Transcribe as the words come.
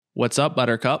What's up,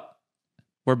 Buttercup?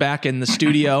 We're back in the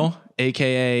studio,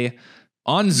 aka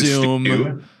on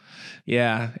Zoom.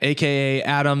 Yeah, aka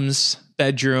Adam's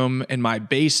bedroom in my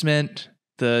basement,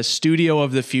 the studio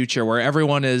of the future where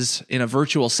everyone is in a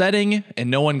virtual setting and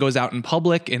no one goes out in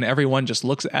public and everyone just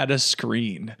looks at a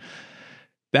screen.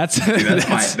 That's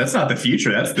not the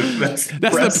future. That's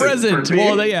the present.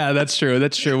 Well, yeah, that's true.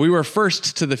 That's true. We were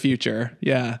first to the future.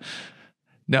 Yeah.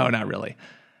 No, not really.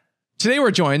 Today we're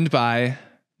joined by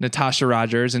Natosha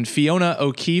Rogers and Fiona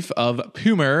O'Keefe of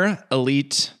Puma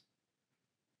Elite.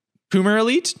 Puma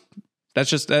Elite?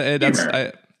 That's just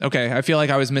okay. I feel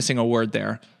like I was missing a word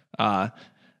there.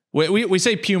 We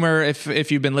say Puma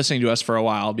if you've been listening to us for a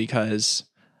while because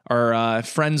our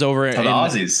friends over the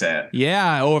Aussies say it.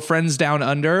 Yeah, friends down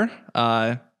under,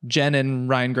 Jen and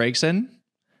Ryan Gregson.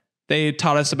 They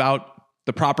taught us about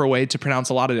the proper way to pronounce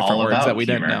a lot of different words that we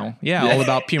didn't know. Yeah, all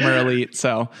about Puma Elite.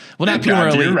 So, well, not Puma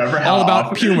Elite. All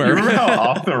about Puma. You remember how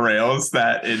off the rails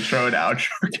that intro and outro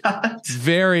got?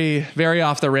 Very, very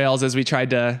off the rails as we tried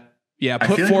to,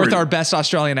 put forth our best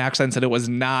Australian accents, and it was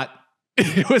not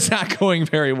going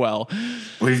very well.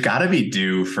 We've got to be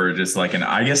due for just like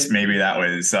I guess maybe that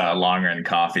was Long Run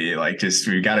Coffee.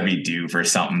 We've got to be due for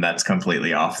something that's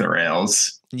completely off the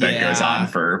rails that goes on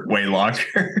for way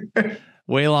longer.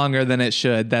 Way longer than it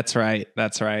should. That's right.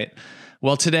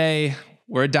 Well, today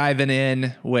we're diving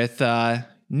in with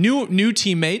new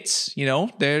teammates. You know,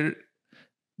 they're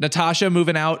Natosha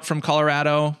moving out from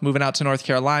Colorado, moving out to North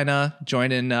Carolina,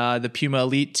 joining the Puma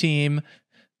Elite team,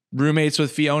 roommates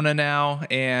with Fiona now.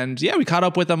 And we caught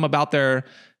up with them about their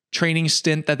training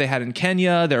stint that they had in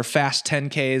Kenya, their fast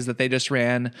 10Ks that they just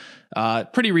ran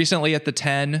pretty recently at the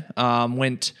 10.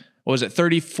 Went, what was it,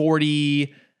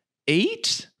 30:48?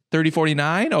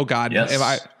 30:49? Oh God. Yes.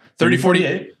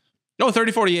 30:48. No,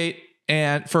 30:48.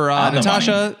 And for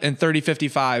Natosha and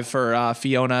 30:55 for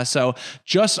Fiona. So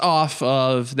just off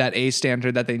of that A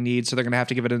standard that they need. So they're going to have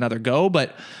to give it another go,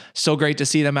 but so great to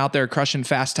see them out there crushing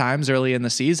fast times early in the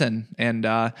season. And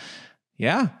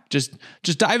just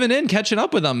diving in, catching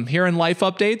up with them, hearing life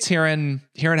updates, hearing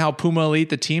how Puma Elite,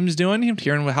 the team's doing,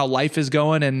 hearing how life is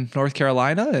going in North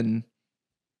Carolina. And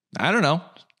I don't know,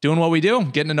 doing what we do,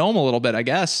 getting to know them a little bit, I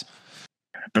guess.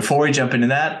 Before we jump into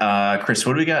that, Chris,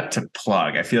 what do we got to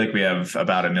plug? I feel like we have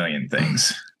about a million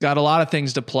things. Got a lot of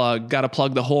things to plug. Got to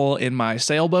plug the hole in my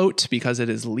sailboat because it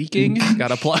is leaking. Got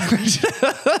to plug.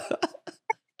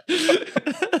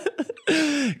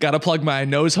 Got to plug my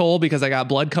nose hole because I got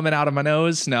blood coming out of my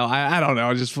nose. No, I don't know.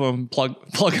 I just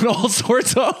plugging all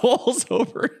sorts of holes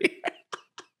over here.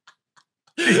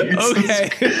 Okay.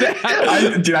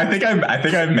 I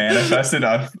think I manifested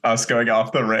us going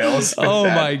off the rails. Oh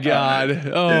my God.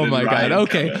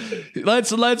 Okay.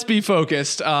 Let's be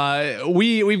focused.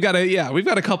 We've got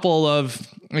a couple of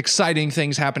exciting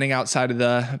things happening outside of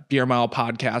the Beer Mile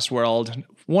podcast world.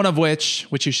 One of which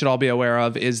you should all be aware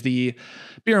of, is the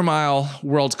Beer Mile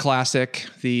World Classic,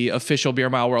 the official Beer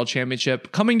Mile World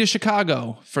Championship, coming to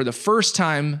Chicago for the first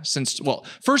time in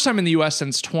the US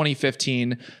since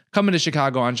 2015, coming to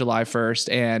Chicago on July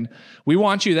 1st. And we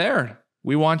want you there.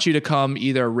 We want you to come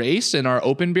either race in our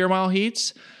open Beer Mile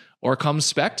heats or come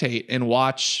spectate and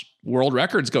watch world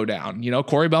records go down. You know,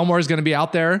 Corey Belmore is going to be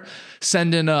out there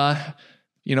sending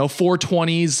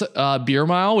 420s beer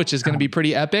mile, which is going to be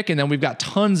pretty epic. And then we've got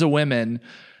tons of women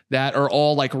that are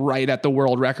all like right at the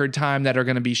world record time that are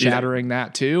going to be shattering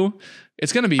that too.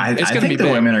 It's going to be, I think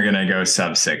the women are going to go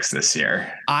sub-6 this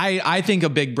year. I think a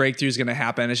big breakthrough is going to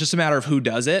happen. It's just a matter of who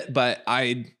does it, but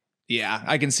I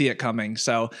can see it coming.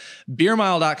 So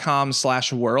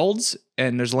beermile.com/worlds,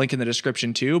 and there's a link in the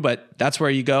description too, but that's where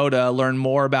you go to learn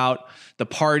more about the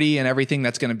party and everything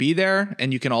that's going to be there.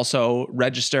 And you can also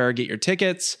register, get your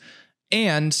tickets,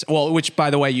 which by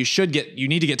the way, you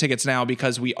need to get tickets now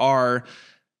because we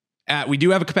do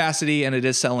have a capacity and it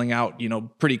is selling out,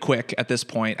 pretty quick at this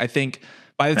point. I think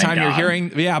by the time you're hearing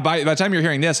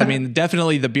this, I mean,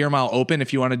 definitely the Beer Mile Open,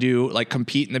 if you want to do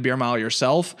compete in the Beer Mile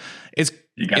yourself, it's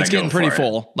getting pretty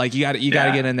full. Like you got to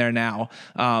get in there now.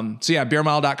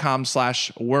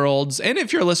 beermile.com/worlds. And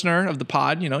if you're a listener of the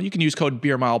pod, you can use code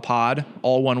BeerMilePod,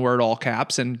 all one word, all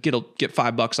caps, and get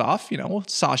 $5 off. We'll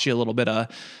sauce you a little bit of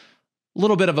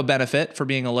a benefit for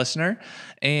being a listener.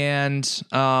 And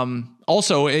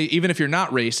also, even if you're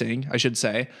not racing, I should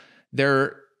say,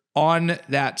 they're on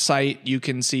that site. You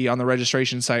can see on the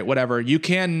registration site, whatever, you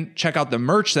can check out the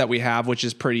merch that we have, which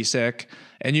is pretty sick.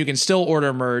 And you can still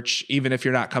order merch even if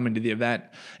you're not coming to the event.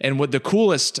 And what the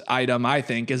coolest item, I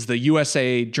think, is the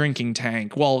USA drinking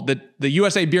tank. Well, the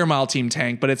USA Beer Mile team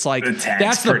tank, but it's like,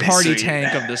 that's the party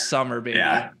tank of the summer, baby.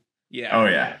 Yeah. Oh,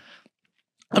 yeah.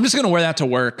 I'm just going to wear that to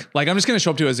work. Like, I'm just going to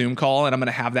show up to a Zoom call and I'm going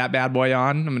to have that bad boy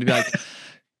on. I'm going to be like,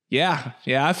 yeah,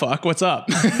 I fuck. What's up?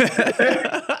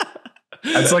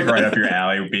 That's like right up your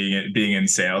alley. Being in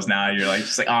sales now, you're like,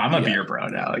 just like, oh, I'm a beer bro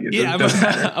now. Like,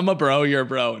 I'm a bro. You're a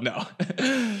bro. No.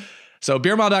 So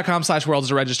beermile.com/worlds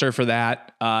to register for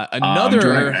that.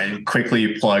 I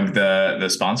quickly plug the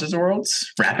sponsors of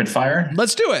Worlds rapid fire.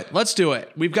 Let's do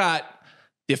it. We've got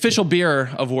the official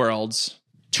beer of Worlds,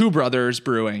 Two Brothers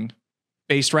Brewing,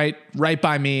 based right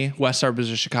by me, west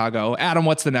suburbs of Chicago. Adam,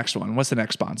 what's the next one? What's the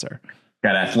next sponsor?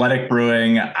 Got Athletic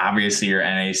Brewing, obviously your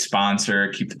NA sponsor.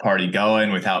 Keep the party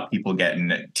going without people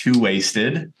getting too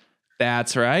wasted.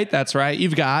 That's right.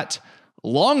 You've got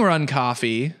Long Run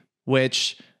Coffee,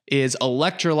 which is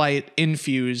electrolyte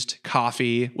infused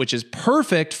coffee, which is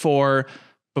perfect for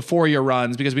before your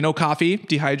runs, because we know coffee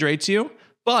dehydrates you.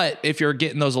 But if you're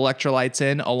getting those electrolytes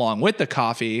in along with the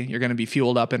coffee, you're going to be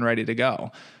fueled up and ready to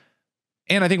go.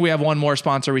 And I think we have one more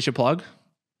sponsor we should plug.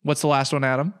 What's the last one,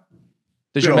 Adam?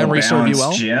 Does your memory serve you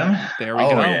well? Gym. There we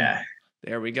go. Yeah.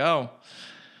 There we go.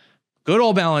 Good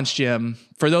old Balance Gym.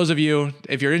 For those of you,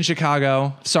 if you're in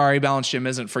Chicago, sorry, Balance Gym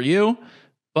isn't for you.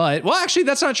 But, well, actually,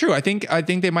 that's not true. I think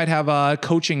they might have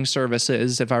coaching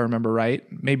services, if I remember right.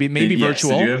 Maybe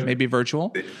virtual. Maybe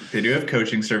virtual. They do have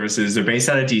coaching services. They're based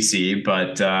out of DC,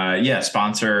 but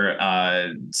sponsor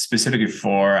specifically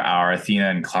for our Athena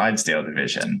and Clydesdale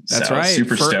division. That's right.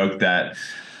 Super stoked that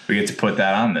we get to put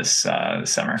that on this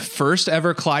summer. First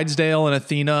ever Clydesdale and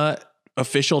Athena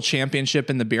official championship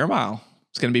in the Beer Mile.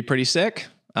 It's going to be pretty sick.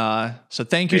 So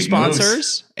thank you, sponsors.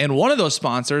 Moves. And one of those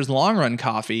sponsors, Long Run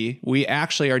Coffee, we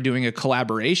actually are doing a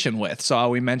collaboration with. So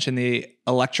we mentioned the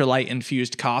electrolyte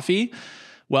infused coffee.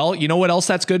 Well, you know what else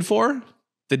that's good for?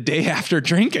 The day after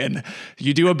drinking.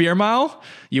 You do a beer mile,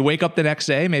 you wake up the next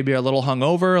day, maybe a little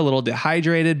hungover, a little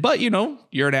dehydrated, but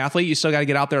you're an athlete, you still got to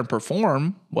get out there and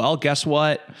perform. Well, guess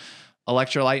what?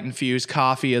 Electrolyte infused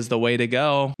coffee is the way to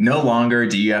go. No longer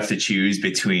do you have to choose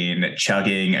between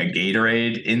chugging a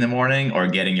Gatorade in the morning or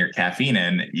getting your caffeine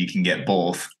in. You can get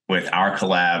both with our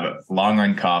collab, Long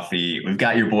Run Coffee. We've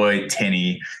got your boy,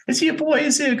 Tinny. Is he a boy?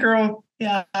 Is he a girl?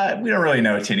 Yeah, we don't really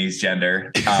know Tinny's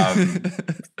gender.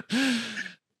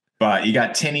 But you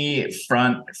got Tinny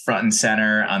front and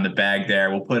center on the bag there.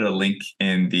 We'll put a link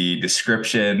in the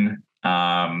description.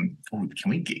 Can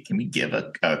we give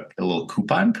a little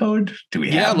coupon code? Do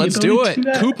we have? Yeah, let's do it.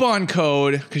 Coupon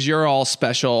code, because you're all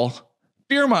special.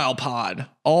 Beer Mile Pod,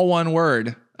 all one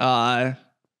word.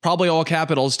 Probably all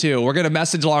capitals too. We're gonna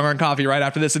message Long Run Coffee right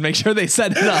after this and make sure they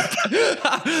set it up.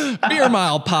 Beer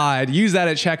Mile Pod. Use that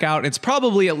at checkout. It's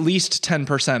probably at least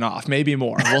 10% off, maybe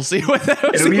more. We'll see what they're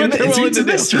willing to do. It's a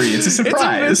mystery. It's a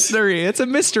surprise. It's a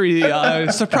mystery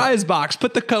surprise box.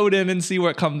 Put the code in and see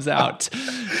what comes out.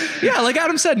 Yeah, like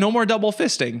Adam said, no more double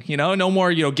fisting. No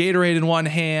more Gatorade in one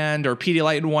hand or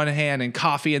Pedialyte in one hand and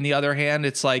coffee in the other hand.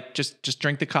 It's like just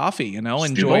drink the coffee.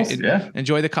 Enjoy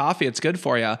the coffee. It's good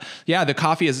for you. Yeah, the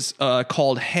coffee is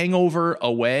called Hangover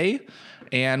Away,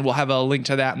 and we'll have a link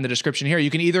to that in the description here. You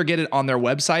can either get it on their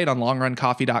website on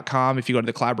longruncoffee.com. If you go to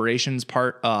the collaborations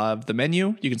part of the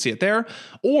menu, you can see it there.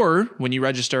 Or when you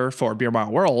register for Beer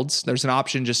Mile Worlds, there's an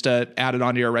option just to add it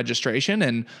onto your registration,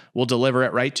 and we'll deliver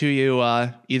it right to you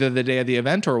either the day of the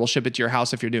event, or we'll ship it to your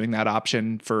house if you're doing that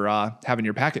option for having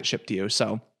your packet shipped to you.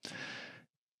 So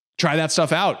try that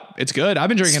stuff out. It's good. I've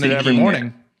been drinking it every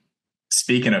morning.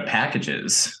 Speaking of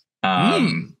packages,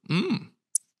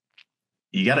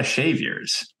 you got to shave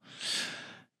yours.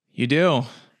 You do.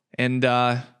 And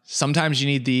sometimes you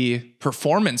need the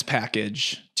performance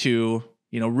package to,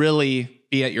 really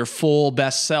be at your full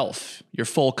best self, your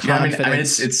full confidence. Yeah, I mean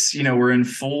it's we're in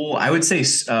full, I would say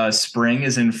spring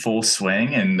is in full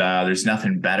swing, and there's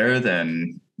nothing better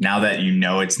than, now that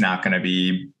it's not going to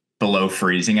be below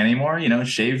freezing anymore,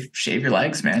 shave your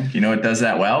legs, man. It does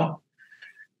that well.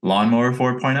 Lawnmower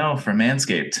 4.0 from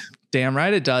Manscaped. Damn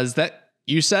right it does. That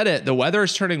you said it. The weather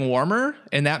is turning warmer,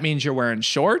 and that means you're wearing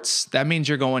shorts. That means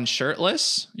you're going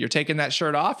shirtless. You're taking that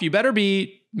shirt off. You better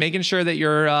be making sure that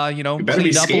you're cleaned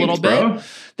up a little bit. Bro.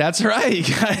 That's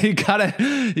right. You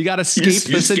gotta scape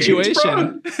the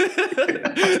situation.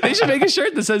 They should make a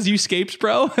shirt that says "You scaped,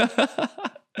 bro."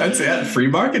 That's it. Free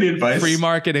marketing advice. Free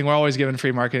marketing. We're always giving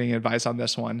free marketing advice on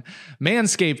this one.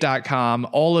 Manscaped.com.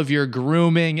 All of your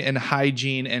grooming and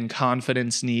hygiene and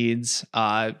confidence needs,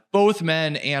 both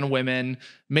men and women,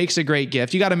 makes a great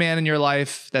gift. You got a man in your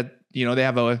life that, they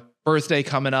have a birthday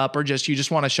coming up, or you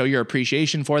just want to show your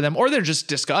appreciation for them, or they're just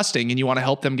disgusting and you want to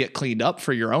help them get cleaned up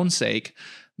for your own sake.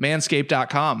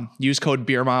 Manscaped.com. Use code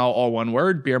BeerMile, all one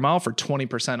word, BeerMile, for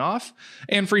 20% off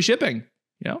and free shipping.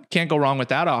 Can't go wrong with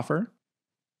that offer.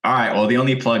 All right. Well, the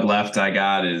only plug left I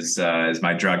got is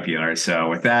my drug dealer. So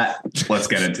with that, let's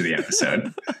get into the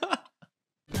episode.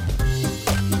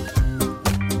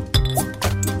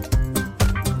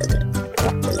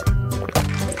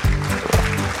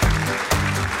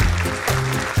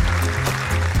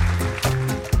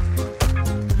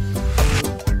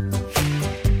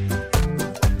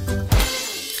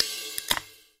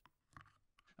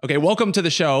 Okay, welcome to the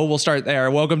show. We'll start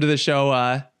there. Welcome to the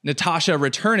show, Natosha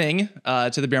returning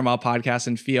to the Beer Mile podcast,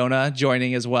 and Fiona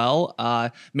joining as well.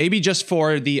 Maybe just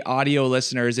for the audio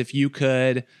listeners, if you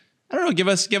could, I don't know, give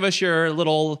us your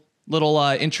little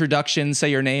introduction, say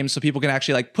your name, so people can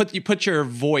actually like put your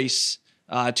voice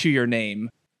to your name.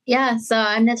 Yeah, so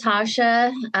I'm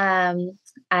Natosha.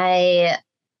 I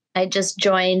just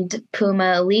joined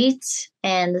Puma Elite,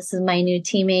 and this is my new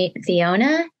teammate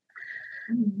Fiona.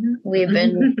 We've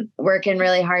been working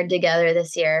really hard together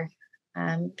this year.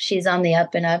 She's on the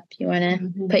up and up. You want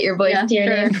to put your voice to your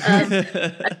name?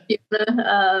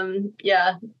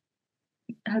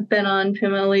 I've been on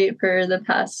Puma Elite for the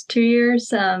past 2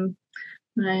 years.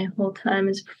 My whole time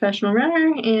as a professional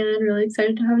runner, and really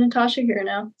excited to have Natosha here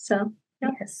now. So, yeah.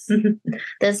 Yes.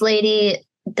 This lady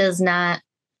does not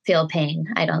feel pain,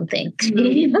 I don't think.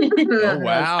 Oh,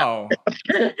 wow.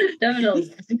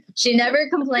 Definitely. She never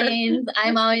complains.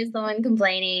 I'm always the one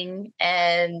complaining.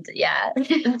 And yeah,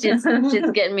 just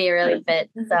getting me really fit.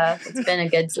 So it's been a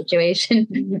good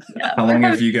situation. Yeah. How long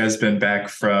have you guys been back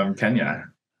from Kenya?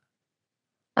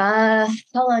 How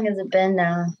long has it been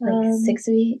now? Like 6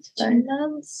 weeks? 2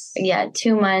 months? Yeah,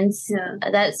 2 months. Yeah.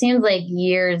 That seems like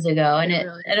years ago. And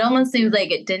it almost seems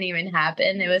like it didn't even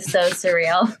happen. It was so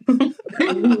surreal.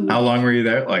 How long were you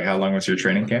there? Like, how long was your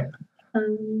training camp?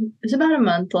 It was about a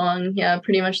month long. Yeah,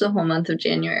 pretty much the whole month of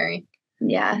January.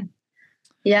 Yeah.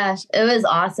 Yeah, it was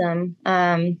awesome.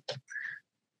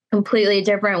 Completely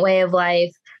different way of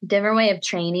life, different way of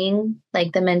training,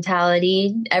 like the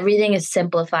mentality. Everything is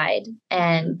simplified,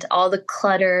 and all the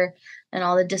clutter and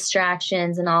all the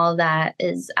distractions and all of that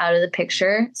is out of the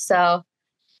picture. So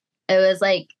it was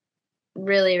like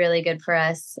really, really good for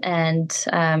us. And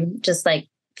just like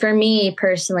for me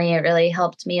personally, it really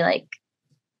helped me like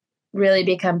really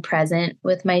become present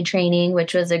with my training,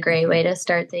 which was a great way to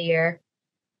start the year.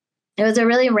 It was a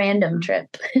really random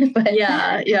trip. But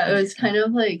yeah, it was kind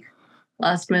of like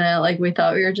last minute. Like we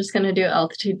thought we were just going to do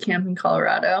altitude camp in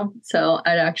Colorado. So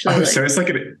I'd actually so it's like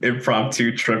an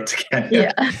impromptu trip to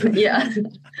Kenya. Yeah.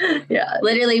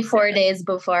 Literally 4 days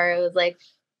before, it was like,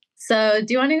 so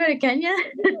do you want to go to Kenya?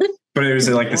 But it was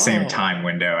like the same time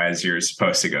window as you're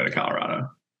supposed to go to Colorado.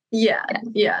 Yeah.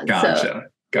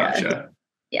 Gotcha.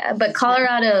 Yeah, but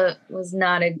Colorado was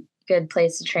not a good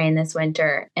place to train this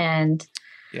winter. And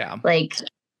like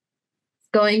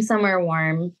going somewhere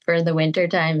warm for the winter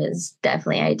time is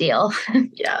definitely ideal.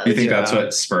 Yeah. You think that's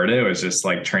what spurred it? Was just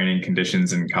like training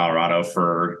conditions in Colorado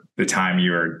for the time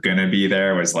you were going to be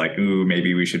there was like, ooh,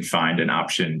 maybe we should find an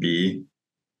option B.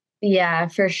 Yeah,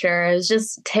 for sure. It was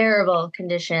just terrible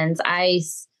conditions,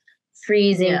 ice,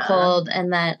 freezing cold.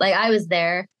 And then like I was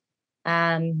there.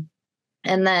 And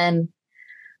then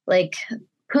like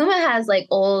Puma has like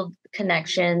old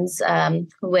connections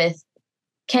with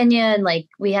Kenya, and like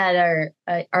we had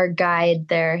our guide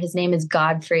there. His name is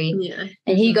Godfrey,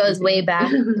 and he goes way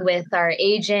back with our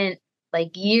agent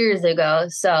like years ago.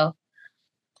 So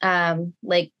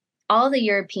like all the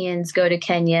Europeans go to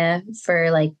Kenya for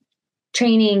like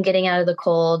training, getting out of the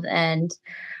cold, and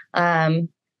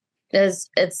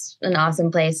it's an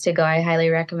awesome place to go. I highly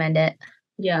recommend it.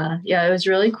 Yeah, it was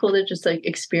really cool to just like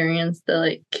experience the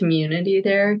like community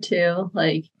there too,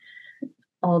 like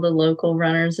all the local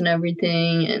runners and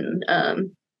everything. And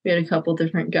we had a couple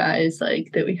different guys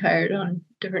like that we hired on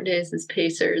different days as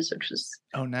pacers, which was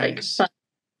nice. Like fun.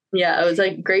 Yeah, it was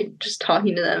like great just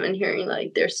talking to them and hearing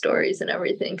like their stories and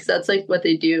everything, because that's like what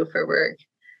they do for work.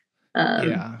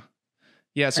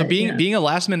 So being a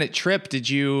last minute trip,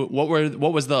 what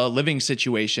was the living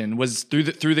situation? Was through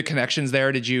the connections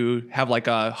there, did you have like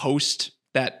a host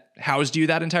that housed you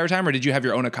that entire time, or did you have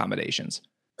your own accommodations?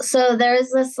 So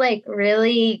there's this like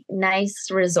really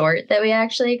nice resort that we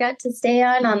actually got to stay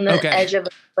on the edge of a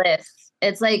cliff.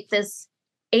 It's like this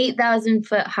 8,000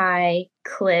 foot high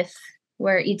cliff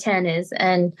where Iten is.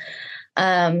 And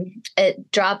it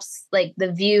drops, like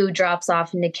the view drops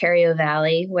off into Kerio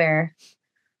Valley, where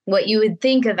what you would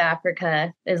think of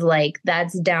Africa is like,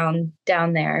 that's down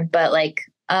there, but like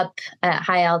up at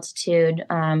high altitude.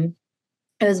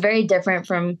 It was very different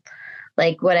from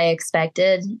like what I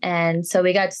expected. And so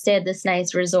we got to stay at this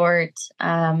nice resort.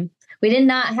 We did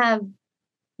not have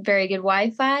very good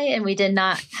Wi-Fi, and we did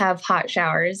not have hot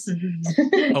showers.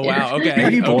 Oh, wow. Okay.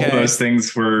 Maybe both of those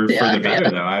things were for the better,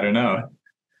 though. I don't know.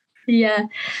 Yeah.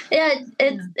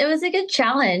 It was a good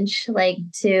challenge, like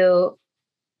to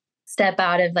step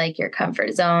out of like your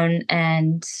comfort zone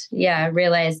and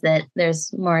realize that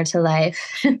there's more to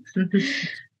life.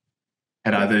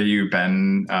 Had either of you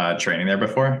been training there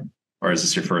before, or is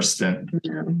this your first stint?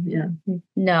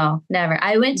 No, never.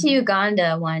 I went to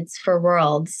Uganda once for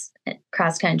Worlds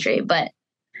cross country, but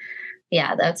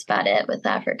that's about it with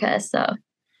Africa. So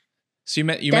you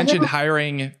mentioned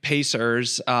hiring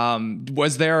pacers.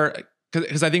 Was there,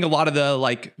 because I think a lot of the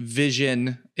like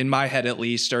vision in my head, at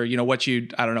least, or, what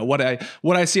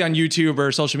I see on YouTube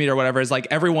or social media or whatever is like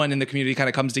everyone in the community kind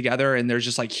of comes together and there's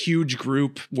just like huge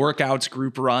group workouts,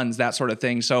 group runs, that sort of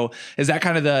thing. So is that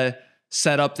kind of the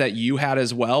setup that you had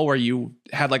as well, where you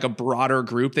had like a broader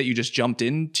group that you just jumped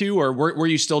into, or were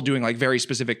you still doing like very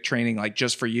specific training, like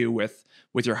just for you with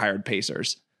your hired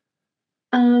pacers?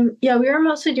 We were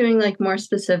mostly doing like more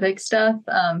specific stuff.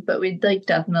 But we'd like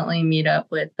definitely meet up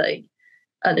with like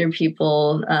other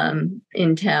people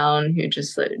in town who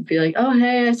just like, be like, oh,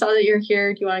 hey, I saw that you're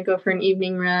here. Do you want to go for an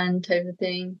evening run type of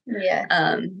thing?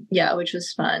 Yeah. Which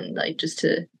was fun, like just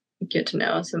to get to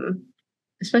know some,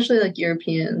 especially like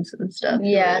Europeans and stuff.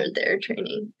 Yeah. Their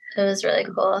training. It was really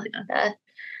cool.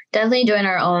 Definitely doing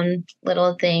our own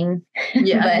little thing.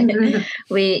 Yeah. But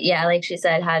we, like she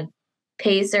said, had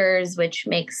pacers, which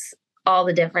makes all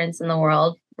the difference in the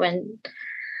world when,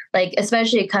 like,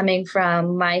 especially coming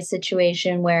from my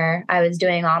situation where I was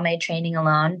doing all my training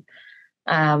alone,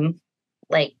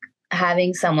 like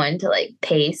having someone to like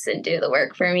pace and do the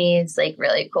work for me is like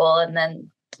really cool. And then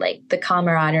like the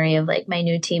camaraderie of like my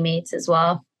new teammates as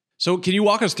well. So can you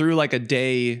walk us through like a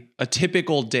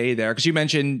typical day there? Because you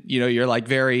mentioned, you're like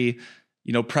very,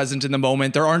 present in the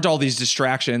moment. There aren't all these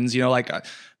distractions, like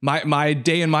my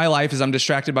day in my life is I'm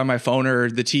distracted by my phone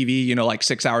or the TV, like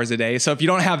 6 hours a day. So if you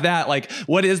don't have that, like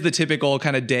what is the typical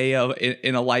kind of day of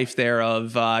in a life there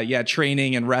of,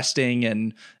 training and resting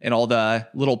and all the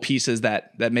little pieces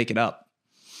that make it up?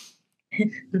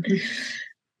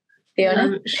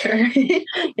 Fiona? Sure.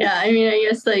 Yeah. I mean, I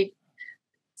guess like,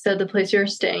 so the place you were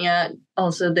staying at,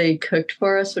 also they cooked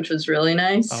for us, which was really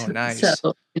nice. Oh, nice.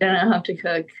 So we didn't have to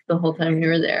cook the whole time we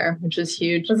were there, which was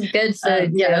huge. It was good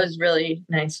food. It was really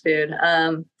nice food.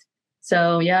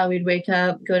 So we'd wake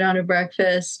up, go down to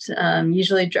breakfast,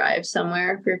 usually drive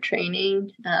somewhere for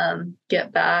training,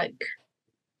 get back.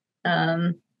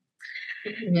 Not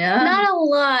a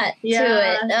lot to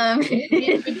it.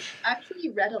 We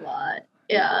actually read a lot.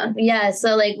 Yeah.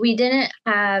 So like we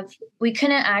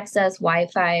couldn't access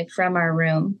Wi-Fi from our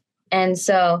room. And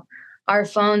so our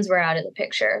phones were out of the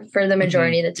picture for the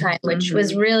majority of the time, which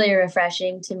was really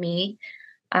refreshing to me.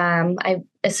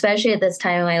 Especially at this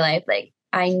time in my life, like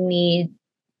I need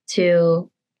to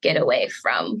get away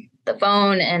from the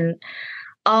phone and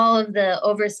all of the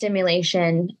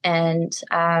overstimulation. And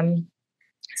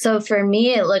so for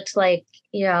me, it looked like,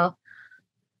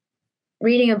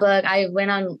 reading a book. I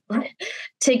went on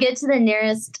to get to the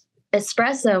nearest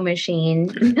espresso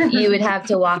machine. You would have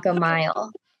to walk a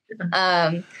mile.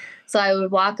 So I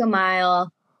would walk a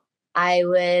mile. I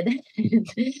would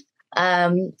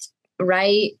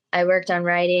write. I worked on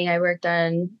writing. I worked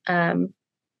on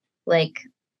like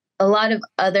a lot of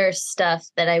other stuff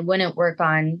that I wouldn't work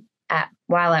on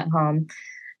while at home.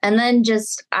 And then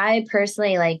I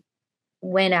personally like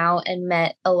went out and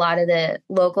met a lot of the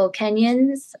local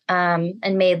Kenyans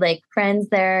and made like friends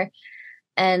there,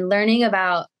 and learning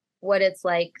about what it's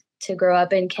like to grow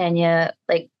up in Kenya,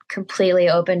 like completely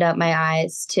opened up my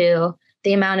eyes to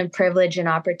the amount of privilege and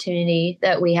opportunity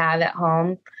that we have at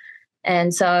home.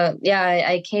 And so,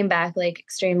 I came back like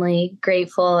extremely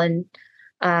grateful and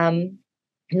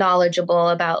knowledgeable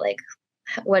about like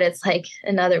what it's like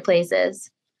in other places.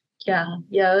 Yeah,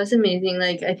 it was amazing.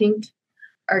 Like, I think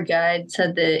our guide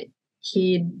said that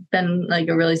he'd been like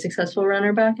a really successful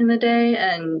runner back in the day,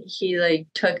 and he like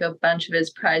took a bunch of his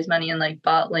prize money and like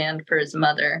bought land for his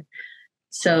mother.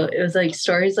 So it was like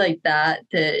stories like that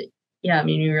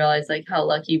you realize like how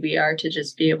lucky we are to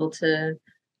just be able to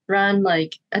run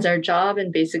like as our job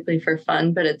and basically for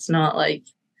fun, but it's not like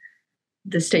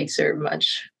the stakes are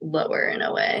much lower in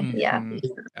a way. Mm-hmm. Yeah,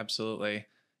 absolutely.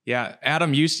 Yeah.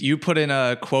 Adam, you put in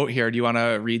a quote here. Do you want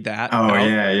to read that? Oh,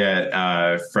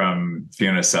 yeah. From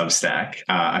Fiona Substack.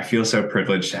 I feel so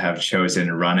privileged to have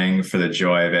chosen running for the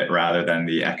joy of it rather than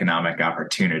the economic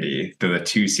opportunity, though the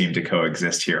two seem to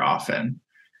coexist here often.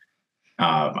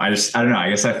 I don't know.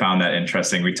 I guess I found that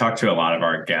interesting. We talked to a lot of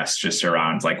our guests just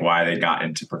around like why they got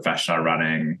into professional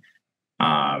running.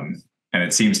 And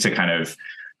it seems to kind of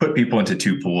put people into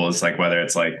two pools, like whether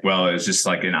it's like, well, it's just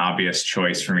like an obvious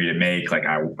choice for me to make. Like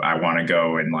I want to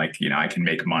go and like, I can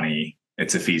make money.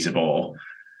 It's a feasible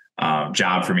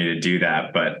job for me to do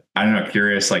that. But I don't know,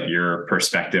 curious, like your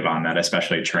perspective on that,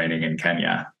 especially training in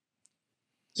Kenya.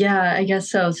 Yeah, I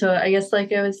guess so. So I guess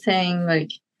like I was saying,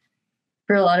 like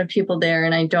for a lot of people there,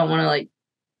 and I don't want to like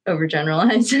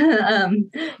overgeneralize,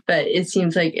 but it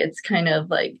seems like it's kind of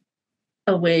like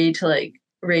a way to like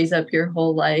raise up your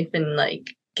whole life and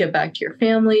like get back to your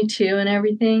family too and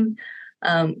everything,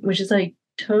 which is like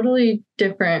totally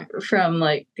different from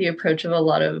like the approach of a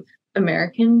lot of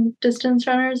American distance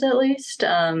runners, at least.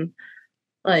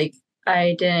 Like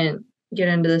I didn't get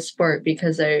into the sport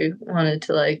because I wanted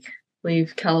to like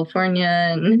leave California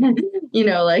and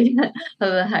like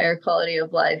have a higher quality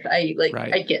of life. I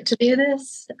get to do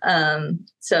this.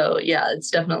 So yeah,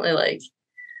 it's definitely like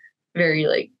very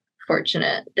like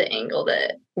fortunate the angle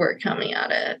that we're coming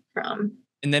at it from.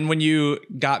 And then when you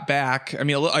got back, I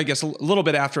mean, I guess a little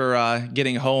bit after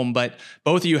getting home, but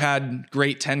both of you had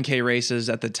great 10K races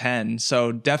at the 10.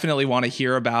 So definitely want to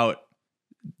hear about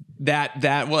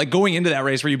that, like going into that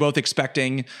race, were you both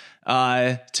expecting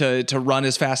to run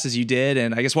as fast as you did?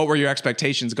 And I guess what were your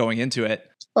expectations going into it?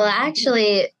 Well,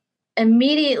 actually,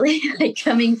 immediately like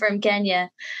coming from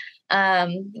Kenya,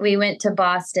 we went to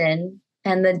Boston,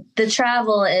 and the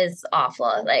travel is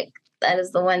awful. Like that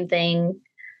is the one thing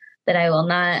that I will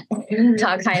not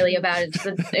talk highly about. It's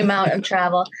the amount of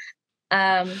travel.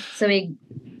 So we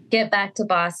get back to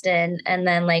Boston, and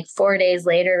then like 4 days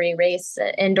later, we race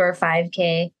an indoor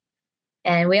 5K,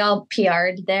 and we all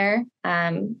PR'd there.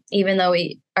 Even though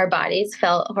our bodies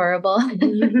felt horrible,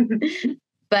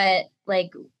 but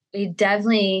like we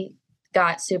definitely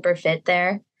got super fit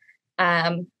there.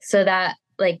 So that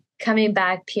like coming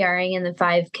back, PRing in the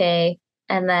 5K,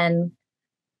 and then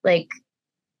like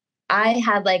I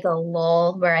had like a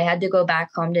lull where I had to go back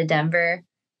home to Denver,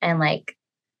 and like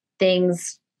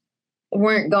things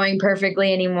weren't going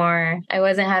perfectly anymore. I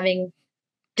wasn't having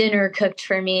dinner cooked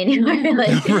for me anymore.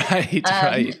 Like,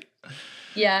 right.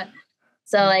 Yeah.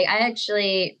 So like I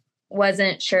actually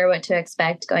wasn't sure what to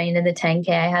expect going into the 10K.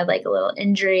 I had like a little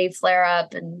injury flare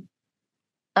up and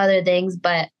other things,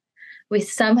 but we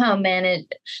somehow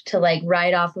managed to like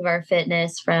ride off of our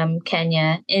fitness from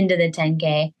Kenya into the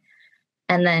 10K,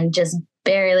 and then just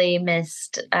barely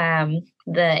missed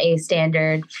the A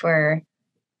standard for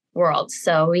Worlds.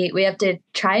 So we have to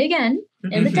try again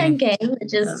in the 10K,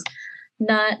 which is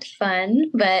not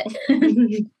fun, but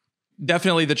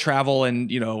definitely the travel and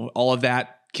all of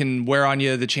that can wear on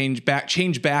you, the change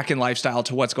back in lifestyle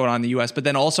to what's going on in the US. But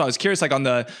then also I was curious, like on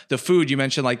the food, you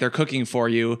mentioned like they're cooking for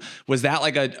you. Was that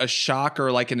like a shock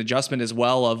or like an adjustment as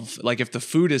well of like, if the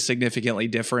food is significantly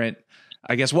different,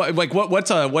 I guess what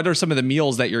are some of the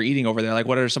meals that you're eating over there? Like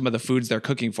what are some of the foods they're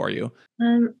cooking for you?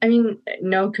 I mean,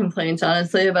 no complaints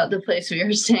honestly about the place we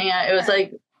were staying at. It was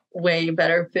like way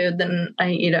better food than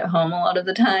I eat at home a lot of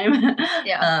the time.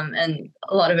 Yeah. And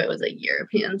a lot of it was like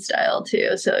European style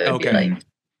too. So it would be like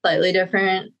slightly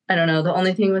different. I don't know. The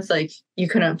only thing was like you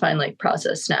couldn't find like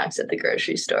processed snacks at the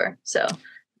grocery store. So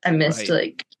I missed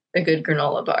like a good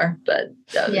granola bar, but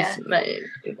that was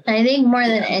I think more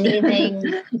than anything,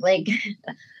 like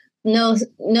no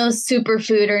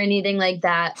superfood or anything like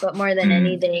that, but more than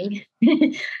anything,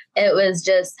 it was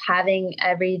just having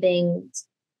everything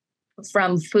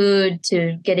from food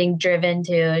to getting driven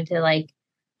to like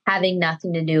having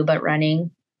nothing to do but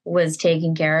running was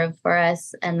taken care of for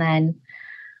us. And then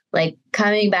like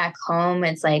coming back home,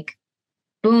 it's like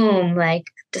boom, like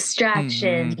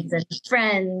distractions and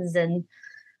friends, and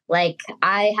like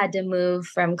I had to move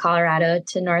from Colorado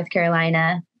to North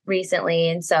Carolina recently.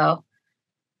 And so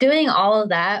doing all of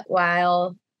that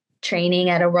while training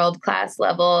at a world-class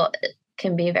level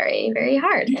can be very, very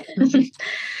hard.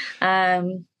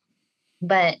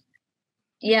 But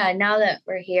yeah, now that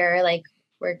we're here, like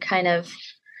we're kind of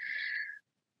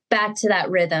back to that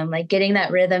rhythm, like getting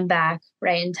that rhythm back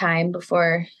right in time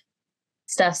before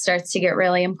stuff starts to get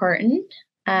really important.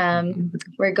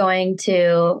 We're going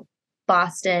to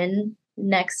Boston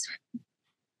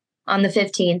on the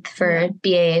 15th for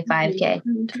BAA 5K.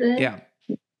 Yeah.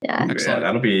 Excellent.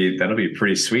 That'll be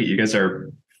pretty sweet. You guys are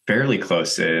fairly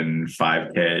close in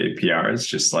 5K PRs,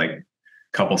 just like a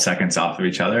couple seconds off of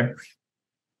each other.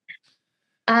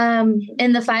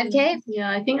 In the 5K? Yeah,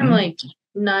 I think I'm like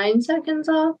 9 seconds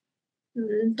off.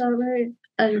 Is that right?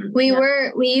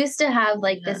 We used to have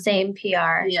like the same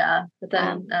PR. Yeah, but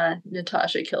then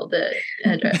Natosha killed it.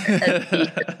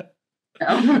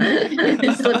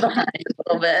 Slipped behind a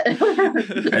little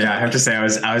bit. Yeah, I have to say I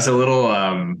was a little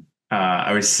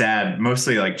I was sad,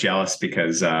 mostly like jealous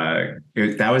because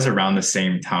that was around the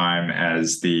same time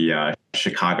as the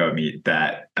Chicago meet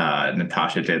that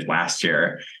Natosha did last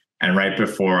year. And right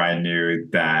before I knew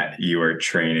that you were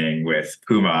training with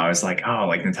Puma, I was like, oh,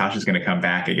 like Natosha's going to come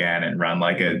back again and run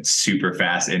like a super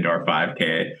fast indoor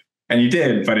 5K. And you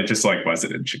did, but it just like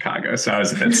wasn't in Chicago. So I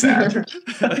was a bit sad.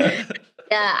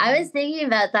 Yeah, I was thinking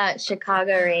about that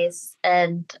Chicago race,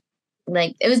 and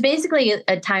like it was basically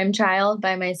a time trial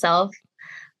by myself,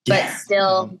 but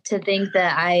still to think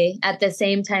that I at the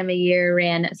same time of year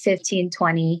ran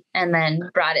 15:20 and then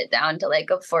brought it down to like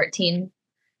a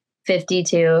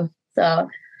 14:52. So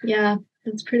yeah,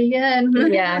 that's pretty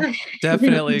good. Yeah.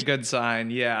 Definitely a good sign.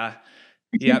 Yeah.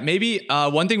 Yeah. Maybe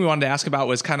one thing we wanted to ask about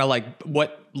was kind of like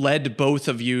what led both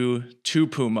of you to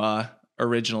Puma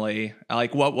originally.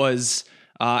 Like what was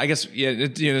I guess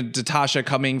Natosha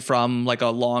coming from like a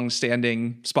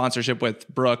long-standing sponsorship with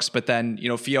Brooks, but then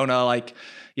Fiona, like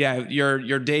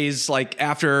your days like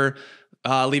after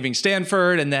leaving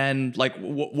Stanford, and then like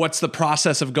what's the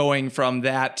process of going from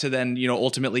that to then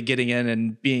ultimately getting in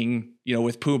and being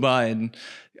with Puma and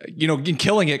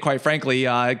killing it, quite frankly,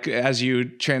 as you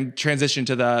transition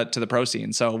to the pro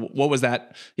scene. So what was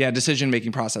that decision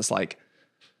making process like?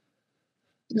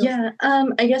 Yeah,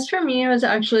 I guess for me it was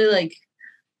actually like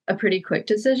a pretty quick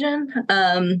decision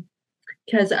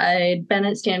because I'd been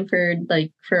at Stanford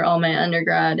like for all my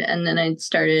undergrad, and then I'd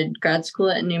started grad school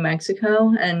in New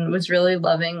Mexico and was really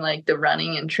loving like the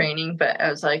running and training, but I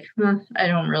was like, I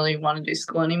don't really want to do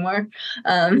school anymore.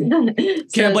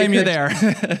 Can't blame you there.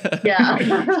 Yeah.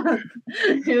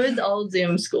 It was all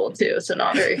Zoom school too, so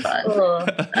not very fun.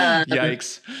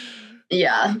 Yikes.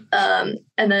 Yeah.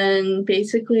 And then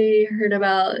basically heard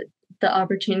about the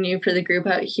opportunity for the group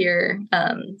out here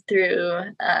through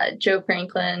Joe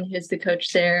Franklin, who's the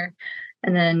coach there,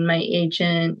 and then my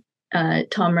agent,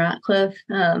 Tom Ratcliffe,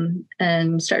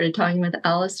 and started talking with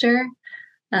Alistair.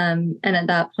 And at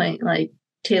that point, like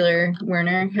Taylor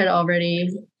Werner had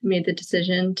already made the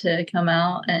decision to come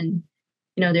out, and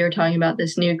they were talking about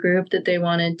this new group that they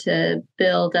wanted to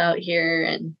build out here,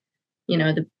 and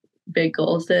the big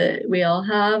goals that we all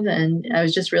have. And I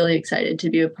was just really excited to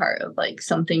be a part of like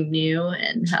something new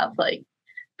and have like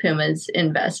Puma's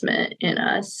investment in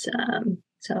us.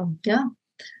 So yeah.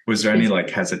 Was there any like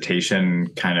hesitation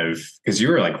kind of, because you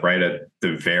were like right at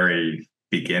the very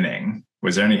beginning,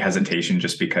 was there any hesitation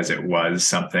just because it was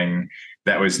something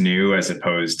that was new as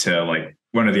opposed to like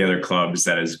one of the other clubs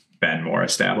that has been more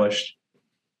established?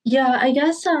 Yeah, I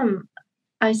guess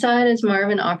I saw it as more of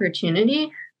an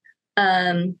opportunity.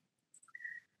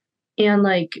 And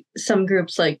like some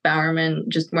groups like Bowerman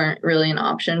just weren't really an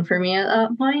option for me at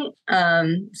that point.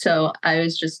 So I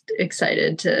was just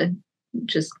excited to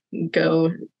just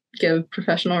go give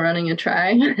professional running a try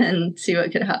and see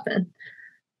what could happen.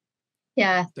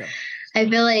 Yeah. I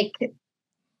feel like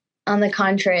on the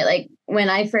contrary, like when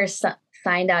I first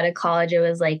signed out of college, it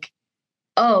was like,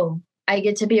 oh, I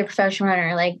get to be a professional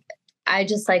runner. Like I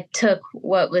just like took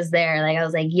what was there. Like I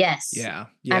was like, yes,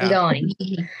 I'm going,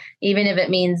 even if it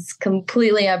means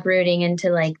completely uprooting into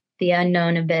like the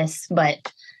unknown abyss.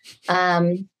 But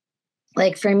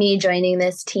like for me joining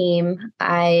this team,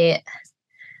 I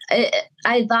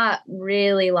thought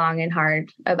really long and hard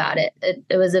about it.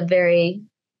 It was a very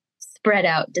spread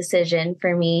out decision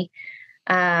for me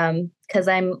because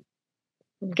I'm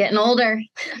getting older.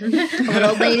 I'm an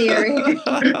old lady over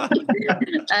here.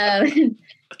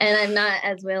 And I'm not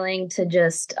as willing to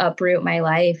just uproot my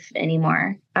life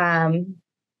anymore.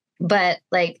 But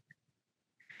like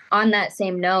on that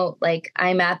same note, like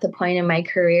I'm at the point in my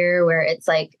career where it's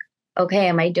like, okay,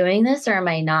 am I doing this or am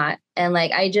I not? And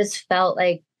like, I just felt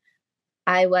like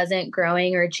I wasn't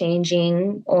growing or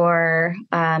changing or,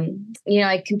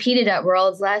 I competed at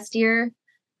Worlds last year,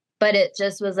 but it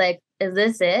just was like, is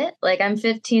this it? Like I'm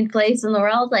 15th place in the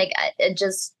world. Like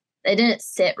it didn't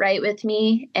sit right with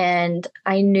me. And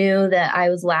I knew that I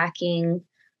was lacking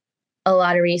a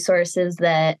lot of resources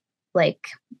that like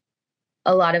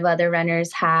a lot of other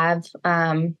runners have.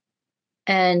 And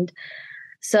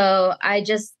so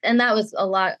and that was a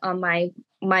lot on my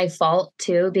fault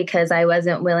too, because I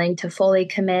wasn't willing to fully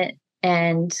commit.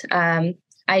 And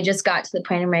I just got to the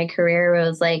point in my career where it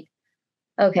was like,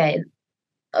 okay,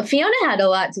 Fiona had a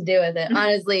lot to do with it,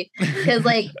 honestly, because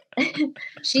like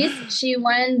she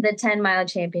won the 10-mile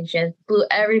championship, blew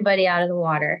everybody out of the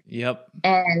water. Yep.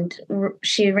 And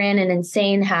she ran an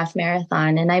insane half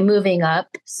marathon, and I'm moving up.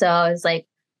 So I was like,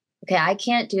 okay, I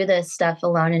can't do this stuff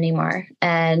alone anymore.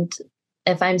 And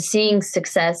if I'm seeing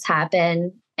success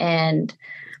happen and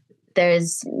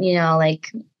there's,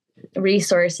 like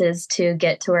resources to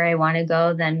get to where I want to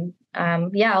go, then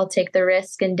I'll take the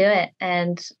risk and do it.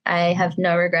 And I have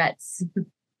no regrets.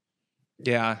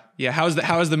 Yeah. Yeah. How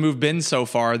has the move been so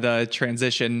far? The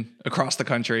transition across the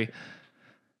country?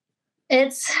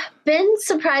 It's been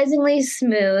surprisingly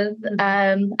smooth.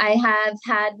 I have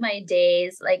had my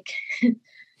days like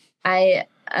I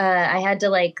had to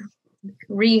like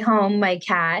rehome my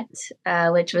cat,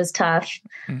 which was tough.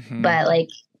 Mm-hmm. But like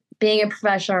being a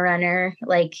professional runner,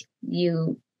 like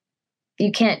you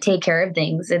can't take care of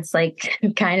things. It's like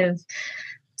kind of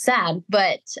sad,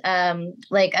 but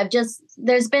like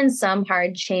there's been some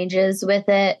hard changes with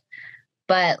it,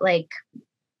 but like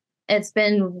it's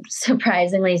been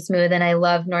surprisingly smooth, and I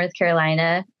love North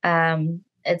Carolina.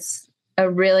 It's a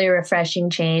really refreshing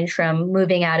change from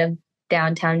moving out of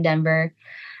downtown Denver,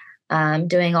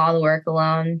 doing all the work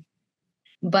alone.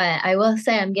 But I will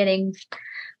say I'm getting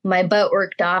my butt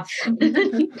worked off.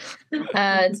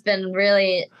 It's been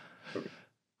really,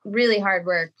 really hard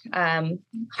work,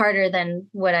 harder than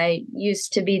what I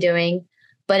used to be doing,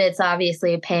 but it's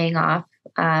obviously paying off.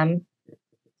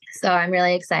 So I'm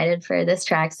really excited for this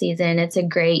track season. It's a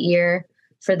great year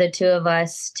for the two of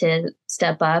us to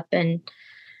step up and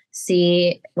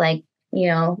see, like,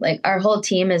 like our whole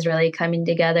team is really coming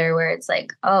together where it's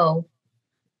like, oh,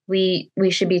 we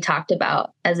should be talked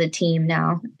about as a team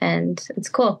now. And it's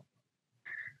cool.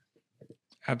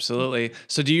 Absolutely.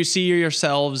 So do you see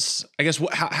yourselves, I guess,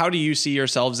 how do you see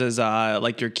yourselves as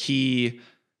like your key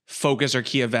focus or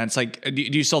key events? Like, do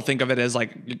you still think of it as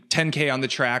like 10K on the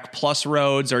track plus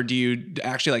roads, or do you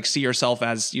actually like see yourself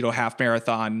as, half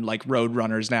marathon, like road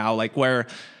runners now? Like where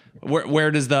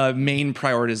does the main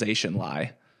prioritization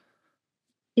lie?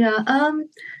 Yeah.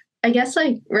 I guess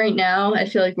like right now I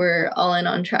feel like we're all in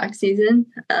on track season.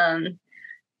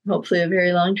 Hopefully a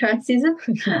very long track season.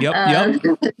 Yep.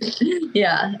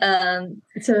 Yeah.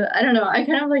 So I don't know. I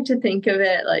kind of like to think of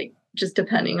it like just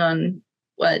depending on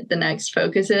what the next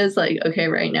focus is. Like, okay,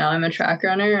 right now I'm a track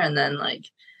runner, and then like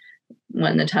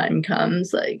when the time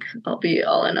comes, like I'll be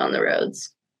all in on the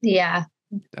roads. Yeah.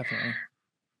 Definitely.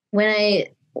 When I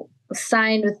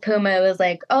signed with Puma, it was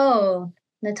like, oh,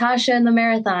 Natosha in the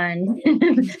marathon.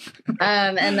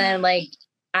 And then like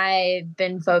I've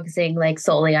been focusing like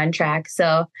solely on track.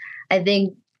 So I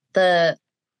think the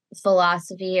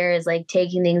philosophy here is like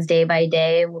taking things day by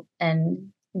day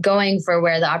and going for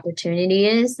where the opportunity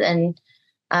is. And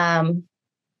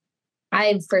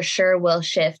I for sure will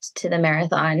shift to the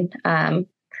marathon.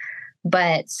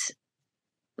 But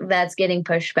that's getting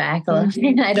pushed back a little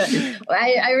bit.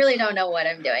 I really don't know what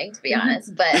I'm doing, to be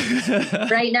honest, but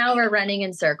right now we're running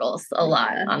in circles a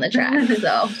lot on the track.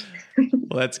 So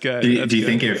well, that's good. Do you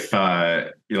think if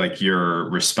like your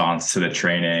response to the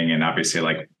training and obviously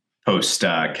like post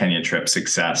Kenya trip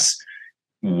success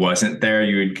wasn't there,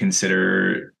 you would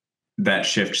consider that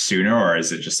shift sooner? Or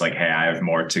is it just like, hey, I have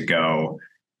more to go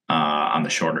on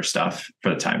the shorter stuff for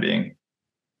the time being?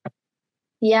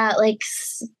 Yeah, like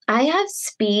I have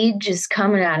speed just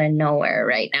coming out of nowhere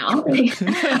right now. I've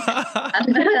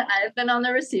been on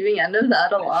the receiving end of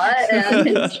that a lot. And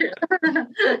it's true.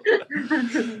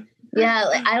 Yeah,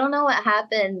 like, I don't know what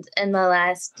happened in the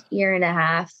last year and a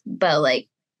half, but like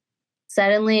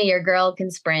suddenly your girl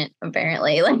can sprint,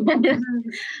 apparently. Like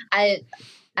I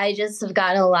just have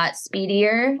gotten a lot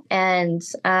speedier, and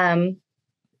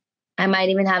I might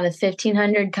even have a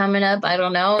 1500 coming up. I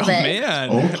don't know. Oh, but man.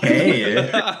 Okay.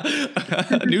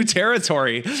 New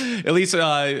territory, at least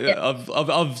of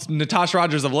Natosha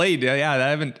Rogers of late.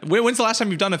 Yeah. When's the last time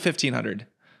you've done a 1500?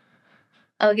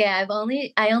 Okay.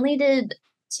 I only did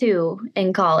 2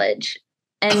 in college,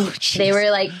 and they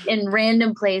were like in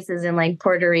random places in like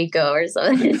Puerto Rico or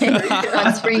something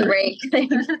on spring break. Okay.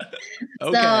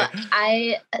 So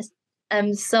I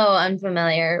am so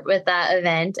unfamiliar with that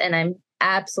event, and I'm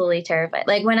absolutely terrified.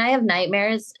 Like when I have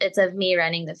nightmares, it's of me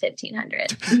running the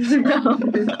 1500.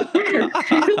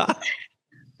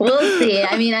 We'll see.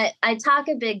 I mean, I talk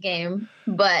a big game,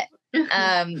 but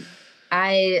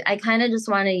I kind of just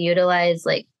want to utilize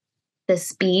like the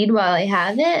speed while I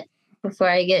have it before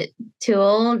I get too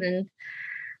old and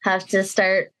have to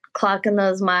start clocking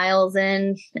those miles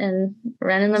in and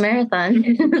running the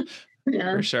marathon.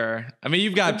 Yeah. For sure. I mean,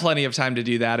 you've got plenty of time to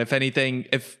do that. If anything,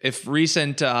 if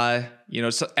recent,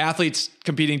 athletes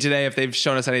competing today, if they've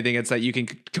shown us anything, it's that you can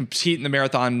compete in the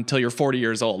marathon until you're 40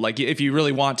 years old. Like if you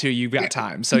really want to, you've got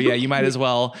time. So yeah, you might as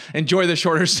well enjoy the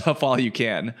shorter stuff while you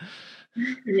can.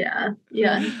 Yeah.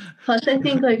 Plus, I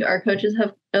think like our coaches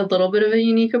have a little bit of a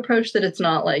unique approach that it's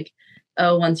not like,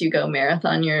 oh, once you go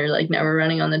marathon, you're like never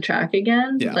running on the track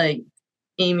again. Yeah. Like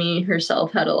Amy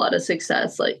herself had a lot of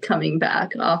success, like coming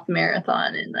back off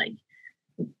marathon and like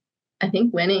I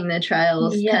think winning the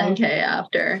trials 10K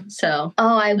after. So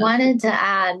I wanted to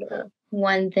add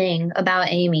one thing about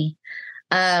Amy.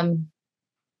 A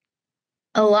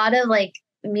lot of like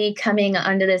me coming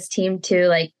onto this team too,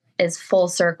 like is full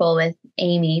circle with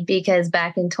Amy, because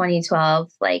back in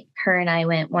 2012, like her and I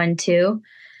went 1-2,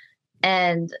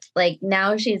 and like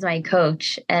now she's my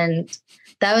coach, and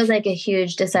that was like a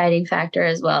huge deciding factor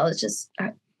as well. It's just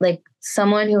like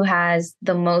someone who has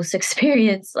the most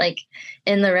experience like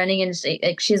in the running industry.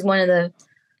 Like she's one of the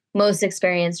most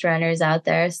experienced runners out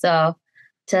there. So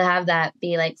to have that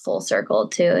be like full circle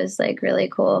too is like really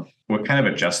cool. What kind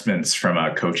of adjustments from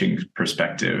a coaching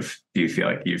perspective do you feel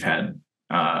like you've had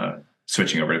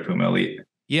switching over to Puma Elite?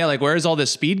 Yeah, like where's all this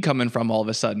speed coming from all of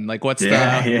a sudden? Like what's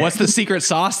the secret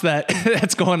sauce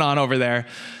that's going on over there?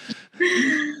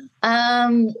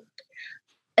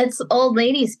 It's old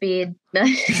lady speed. Or do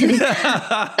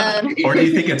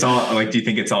you think it's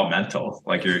all mental?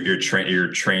 Like you're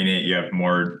training, you have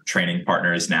more training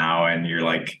partners now, and you're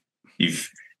like,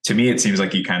 to me, it seems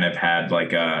like you kind of had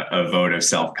like a vote of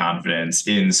self-confidence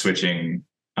in switching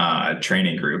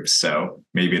training groups. So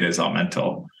maybe it is all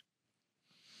mental.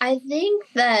 I think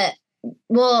that,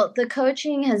 the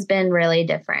coaching has been really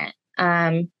different.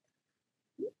 Very,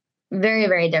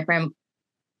 very different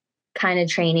kind of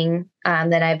training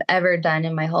that I've ever done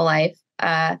in my whole life.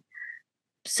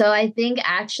 So I think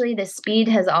actually the speed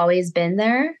has always been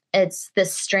there. It's the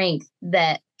strength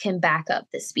that can back up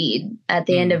the speed at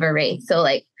the end of a race. So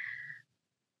like,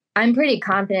 I'm pretty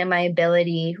confident in my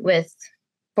ability with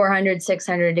 400,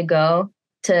 600 to go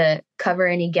to cover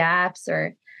any gaps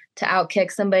or to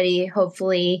outkick somebody,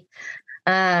 hopefully.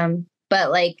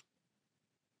 But like,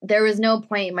 there was no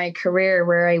point in my career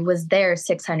where I was there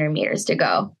 600 meters to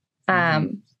go.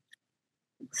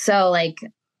 So like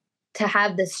to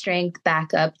have the strength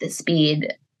back up the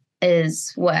speed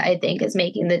is what I think is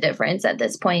making the difference at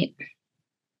this point.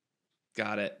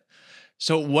 Got it.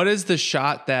 So what is the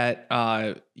shot that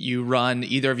either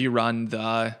of you run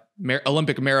the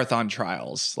Olympic marathon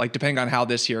trials? Like depending on how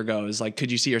this year goes, like could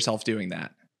you see yourself doing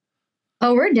that?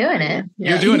 Oh, we're doing it.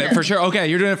 You're doing it for sure. Okay.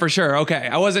 You're doing it for sure. Okay.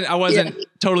 I wasn't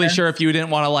totally sure if you didn't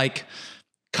want to like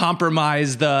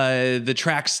compromise the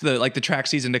tracks, the track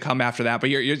season to come after that, but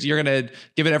you're going to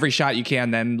give it every shot you can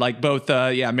then, like both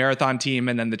marathon team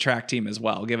and then the track team as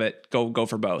well. Go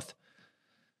for both.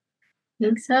 I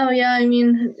think so. Yeah. I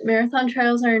mean, marathon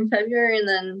trials are in February and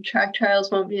then track trials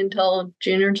won't be until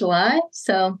June or July.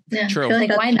 So yeah, true. I feel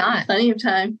like why not? Plenty of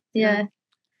time. Yeah.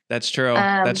 That's true.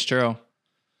 That's true.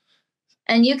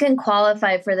 And you can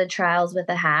qualify for the trials with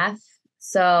a half.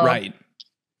 So right.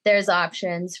 There's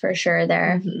options for sure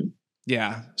there. Mm-hmm.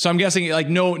 Yeah. So I'm guessing like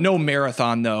no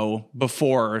marathon though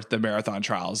before the marathon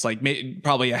trials, like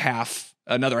probably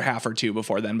another half or two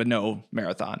before then, but no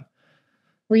marathon.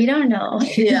 We don't know.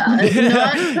 Yeah.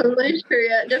 Not totally sure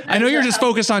yet. I know you're just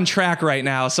focused on track right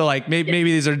now. So like maybe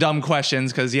these are dumb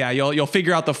questions because you'll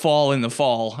figure out the fall in the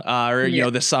fall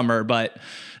the summer, but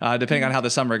depending on how the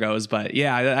summer goes. But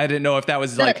yeah, I didn't know if that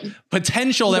was like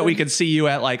potential that we could see you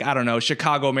at like, I don't know,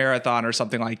 Chicago Marathon or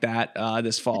something like that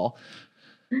this fall.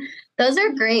 Those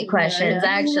are great questions,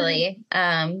 actually.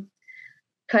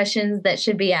 Questions that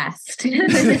should be asked.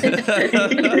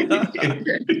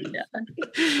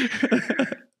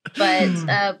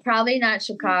 But probably not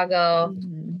Chicago.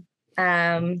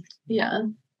 Yeah.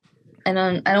 I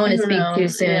don't want to speak too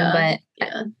soon, but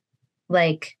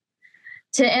like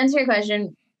to answer your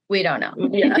question, we don't know.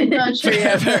 Yeah, I'm not sure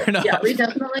yet. Fair enough. Yeah, we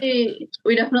definitely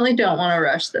don't want to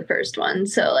rush the first one.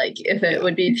 So like if it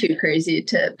would be too crazy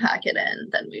to pack it in,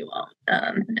 then we won't.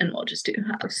 And we'll just do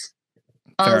halves.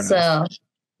 Also,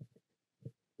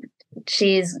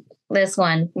 she's this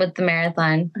one with the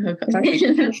marathon. We'll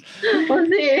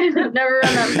see. Never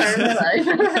run that far in my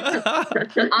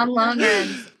life. On long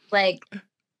runs, like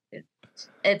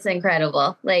it's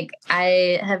incredible. Like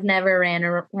I have never ran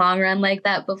a long run like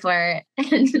that before.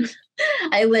 And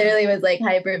I literally was like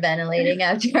hyperventilating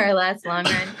after our last long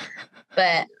run.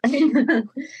 But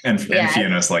and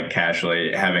Fiona's like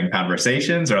casually having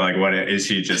conversations, or like what is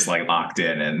she just like locked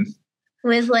in? And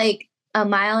with like a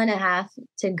mile and a half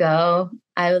to go,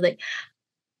 I was like,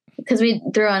 because we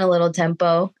threw on a little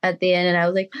tempo at the end, and I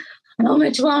was like, how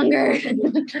much longer?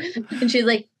 And she's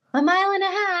like, a mile and a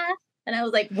half. And I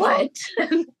was like, what?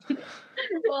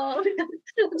 Well,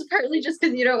 it's partly just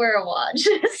because you don't wear a watch.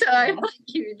 So I'm like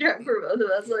keeping track for both of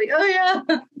us. Like, oh yeah.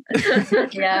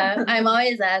 Yeah. I'm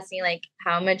always asking like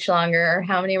how much longer or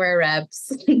how many more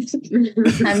reps.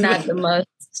 I'm not the most.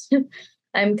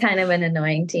 I'm kind of an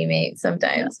annoying teammate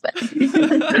sometimes, but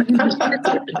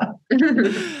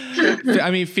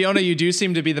I mean, Fiona, you do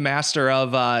seem to be the master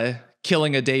of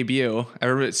killing a debut.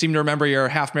 Seem to remember your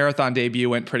half marathon debut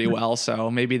went pretty well.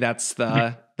 So maybe that's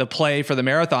the play for the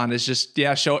marathon is just,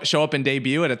 show up and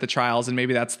debut it at the trials. And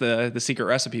maybe that's the secret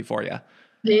recipe for you.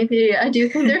 Maybe. I do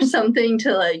think there's something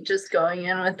to like just going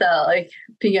in with that like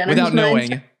beginner's without knowing.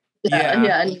 mindset.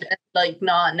 Yeah. And like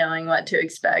not knowing what to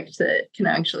expect that can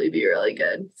actually be really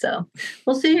good. So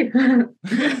we'll see.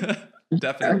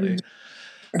 Definitely.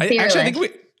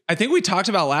 I think we talked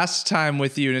about last time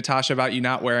with you, Natosha, about you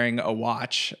not wearing a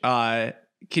watch.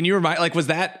 Can you remind, like, is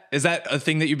that a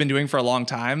thing that you've been doing for a long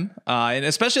time? And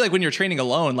especially like when you're training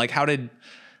alone, like how did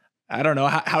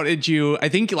you, I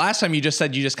think last time you just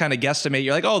said you just kind of guesstimate.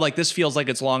 You're like, oh, like this feels like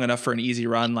it's long enough for an easy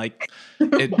run. Like,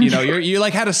 you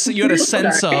like had a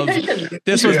sense of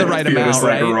this was the right amount,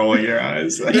 right? Like rolling your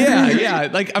eyes. Yeah.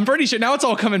 Like I'm pretty sure now it's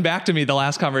all coming back to me. The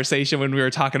last conversation when we were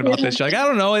talking about this, you're like, I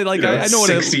don't know. Like I know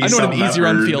what an easy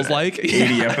run feels like.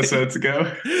 80 episodes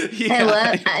ago.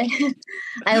 Yeah.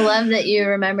 I love that you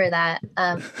remember that.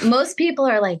 Most people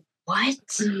are like, what?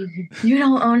 You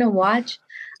don't own a watch?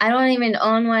 I don't even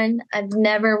own one. I've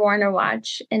never worn a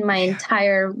watch in my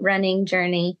entire running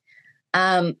journey.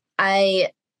 I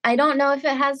don't know if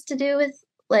it has to do with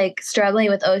like struggling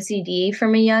with OCD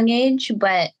from a young age,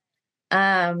 but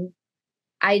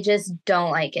I just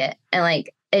don't like it. And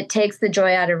like it takes the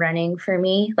joy out of running for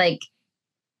me, like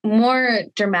more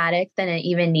dramatic than it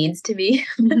even needs to be.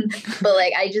 But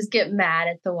like I just get mad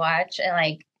at the watch and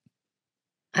like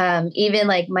even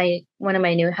like one of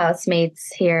my new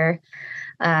housemates here,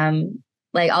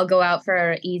 like I'll go out for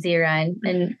an easy run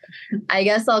and I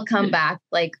guess I'll come back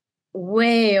like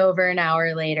way over an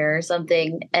hour later or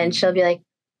something. And she'll be like,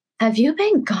 have you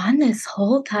been gone this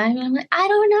whole time? And I'm like, I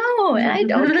don't know. And I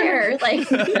don't care. Like,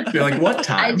 you're like, what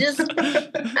time?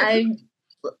 I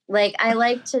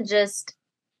like to just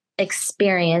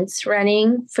experience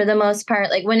running for the most part.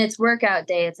 Like when it's workout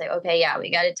day, it's like, okay, yeah,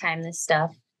 we got to time this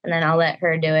stuff. And then I'll let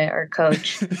her do it or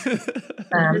coach or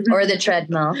the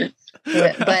treadmill.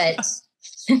 But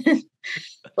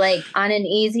like on an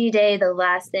easy day, the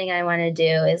last thing I want to do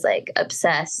is like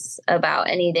obsess about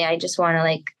anything. I just want to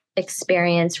like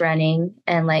experience running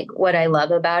and like what I love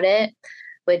about it,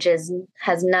 which has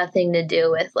nothing to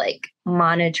do with like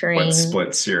monitoring what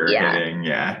splits you're hitting.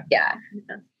 Yeah.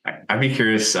 I'd be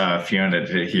curious, Fiona,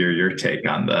 to hear your take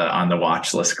on the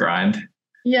watch list grind.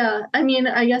 Yeah, I mean,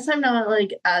 I guess I'm not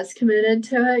like as committed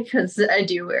to it because I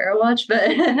do wear a watch, but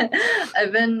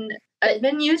I've been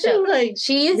using like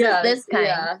she uses this kind.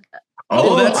 Yeah.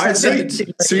 Oh,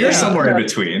 so you're somewhere in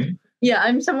between. Yeah,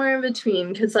 I'm somewhere in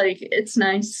between because like it's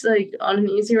nice like on an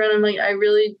easy run. I'm like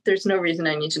there's no reason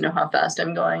I need to know how fast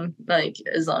I'm going, like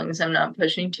as long as I'm not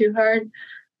pushing too hard.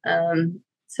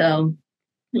 So.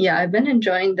 Yeah, I've been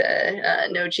enjoying the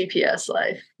no GPS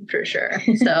life for sure.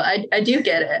 So I do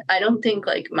get it. I don't think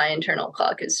like my internal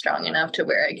clock is strong enough to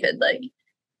where I could like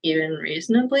even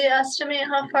reasonably estimate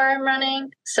how far I'm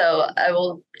running. So I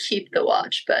will keep the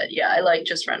watch. But yeah, I like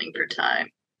just running for time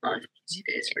on easy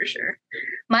days for sure.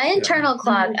 My internal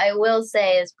clock, I will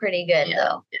say, is pretty good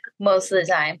though. Yeah. Most of the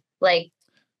time. Like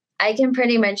I can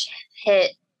pretty much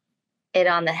hit it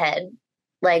on the head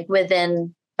like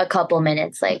within a couple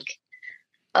minutes. Like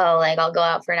like I'll go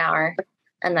out for an hour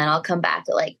and then I'll come back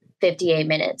at like 58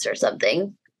 minutes or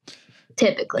something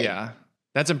typically. Yeah.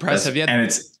 That's impressive. And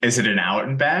is it an out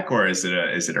and back or is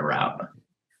it a route?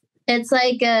 It's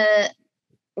like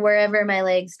wherever my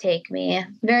legs take me.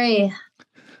 A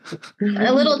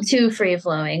little too free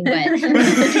flowing, but I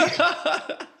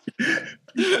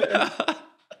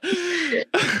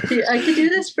could do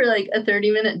this for like a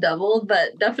 30-minute double,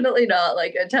 but definitely not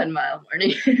like a 10-mile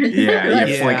morning.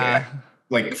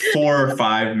 Like 4 or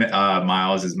 5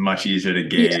 miles is much easier to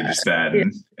gauge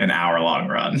than an hour-long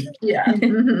run. Yeah.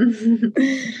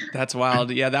 That's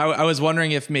wild. Yeah, I was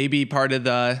wondering if maybe part of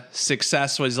the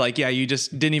success was like, you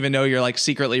just didn't even know you're like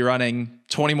secretly running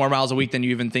 20 more miles a week than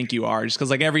you even think you are. Just because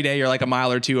like every day you're like a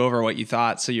mile or two over what you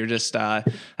thought. So you're just, I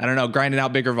don't know, grinding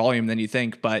out bigger volume than you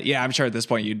think. But yeah, I'm sure at this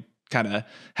point you'd kind of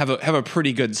have a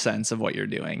pretty good sense of what you're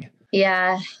doing.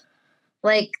 Yeah.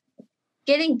 Like,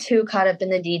 getting too caught up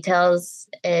in the details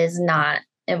is not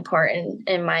important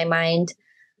in my mind.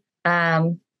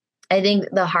 I think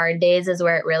the hard days is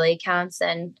where it really counts.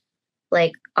 And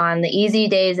like on the easy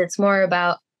days, it's more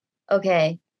about,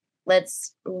 okay,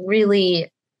 let's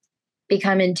really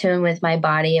become in tune with my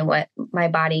body and what my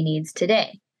body needs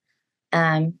today.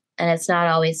 And it's not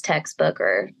always textbook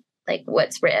or like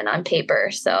what's written on paper.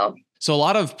 So a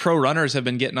lot of pro runners have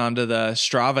been getting onto the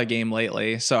Strava game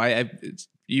lately. So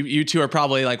you two are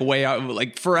probably like way out,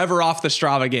 like forever off the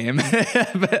Strava game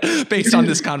based on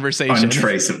this conversation.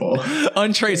 Untraceable.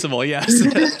 Untraceable, yes.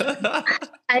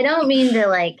 I don't mean to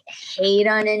like hate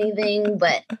on anything,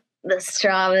 but the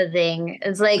Strava thing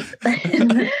is like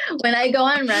when I go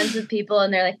on runs with people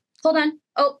and they're like, hold on,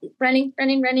 oh, running,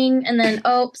 and then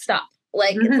oh, stop.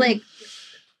 Like it's like,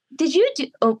 did you do?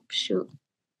 Oh shoot,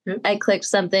 I clicked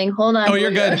something. Hold on. Oh,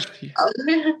 you're good.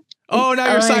 Oh,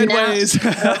 now you're sideways.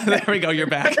 There we go. You're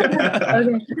back.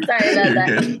 Okay, sorry about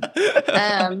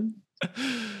that.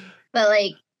 But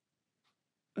like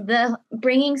the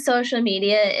bringing social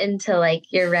media into like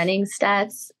your running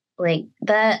stats, like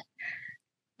that,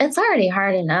 it's already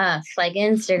hard enough. Like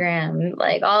Instagram,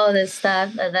 like all of this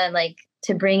stuff, and then like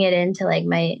to bring it into like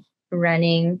my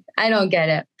running, I don't get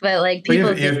it. But like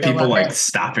people, you have people like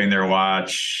stopping their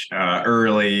watch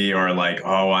early, or like,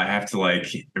 oh, I have to like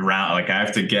round, like I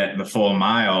have to get the full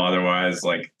mile, otherwise,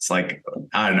 like it's like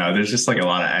I don't know. There's just like a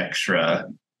lot of extra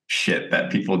shit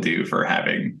that people do for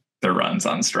having their runs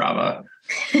on Strava.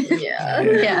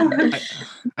 Yeah.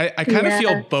 I kind of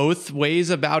feel both ways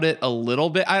about it a little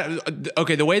bit.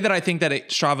 The way that I think that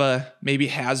Strava maybe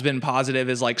has been positive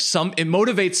is like it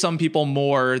motivates some people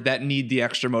more that need the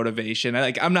extra motivation.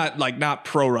 I'm not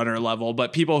pro runner level,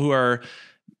 but people who are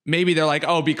maybe they're like,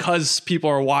 oh, because people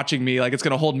are watching me, like it's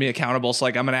going to hold me accountable. So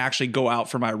like I'm going to actually go out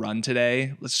for my run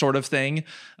today, sort of thing.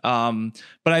 But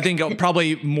I think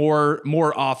probably more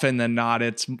often than not,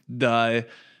 it's the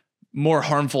more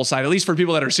harmful side, at least for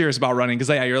people that are serious about running. Cause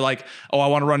you're like, oh, I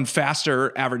want to run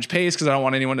faster average pace cause I don't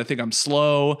want anyone to think I'm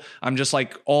slow. I'm just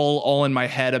like all in my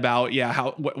head about,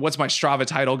 what's my Strava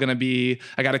title going to be?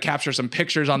 I got to capture some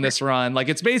pictures on this run. Like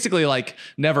it's basically like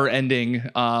never ending.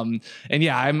 I'm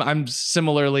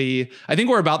similarly, I think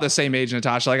we're about the same age,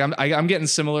 Natosha. Like I'm getting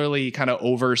similarly kind of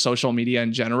over social media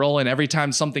in general. And every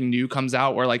time something new comes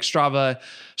out where like Strava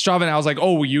now is like,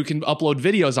 oh, you can upload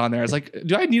videos on there. It's like,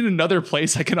 do I need another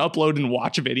place I can upload and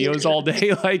watch videos all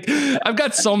day? Like I've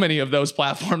got so many of those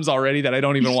platforms already that I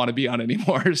don't even want to be on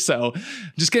anymore. So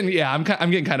just getting, I'm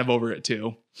getting kind of over it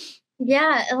too.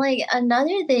 Yeah. And like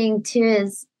another thing too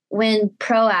is when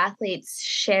pro athletes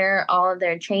share all of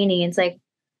their training, it's like,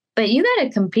 but you got to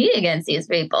compete against these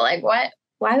people. Like why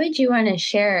would you want to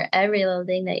share every little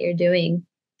thing that you're doing?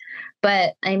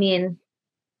 But I mean,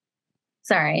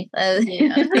 sorry. I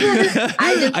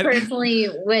just personally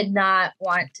would not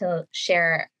want to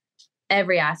share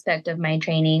every aspect of my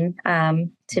training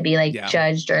to be like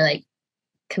judged or like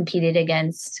competed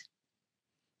against.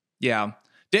 Yeah.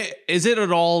 Is it at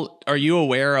all, are you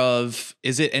aware of,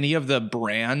 is it any of the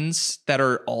brands that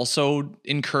are also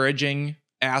encouraging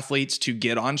athletes to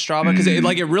get on Strava? Because it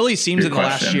really seems in the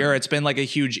last year, it's been like a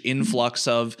huge influx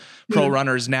of pro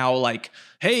runners now like,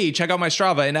 hey, check out my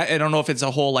Strava. And I don't know if it's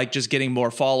a whole, like just getting more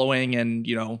following and,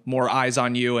 more eyes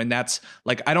on you. And that's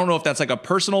like, I don't know if that's like a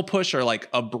personal push or like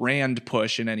a brand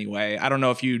push in any way. I don't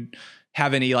know if you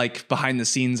have any like behind the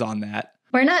scenes on that.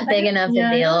 We're not big enough to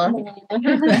deal.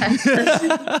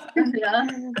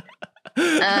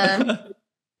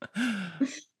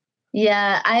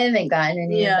 I haven't gotten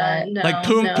any of that. No, like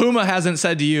Puma hasn't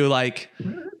said to you like,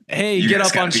 hey, you get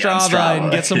up on Strava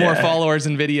and get some more followers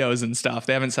and videos and stuff.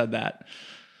 They haven't said that.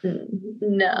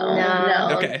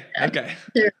 No. Okay.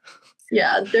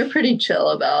 They're pretty chill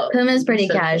about Puma's pretty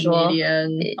casual media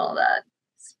and all that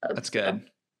stuff. That's good.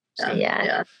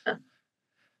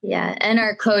 Yeah. And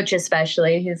our coach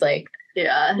especially, who's like,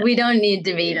 we don't need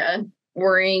to be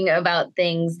worrying about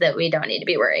things that we don't need to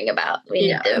be worrying about. We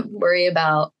need to worry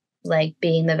about like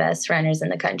being the best runners in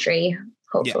the country,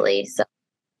 hopefully. So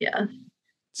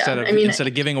instead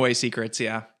of giving away secrets.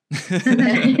 I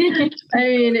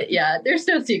mean, there's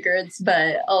no secrets,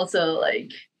 but also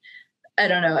like, I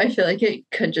don't know. I feel like it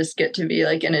could just get to be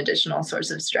like an additional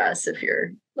source of stress if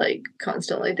you're like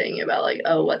constantly thinking about like,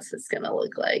 oh, what's this going to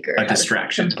look like? Or a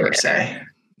distraction per se.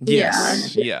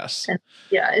 Yes. And,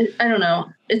 I don't know.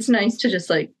 It's nice to just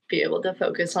like be able to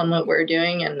focus on what we're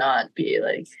doing and not be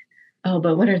like, oh,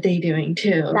 but what are they doing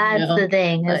too? That's the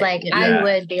thing. It's like I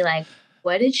would be like,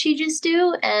 what did she just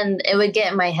do? And it would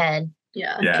get in my head.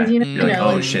 Like,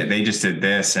 oh shit, they just did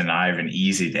this and I have an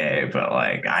easy day, but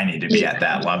like I need to be at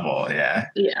that level. And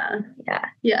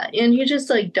you just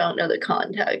like don't know the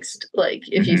context. Like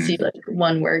if you see like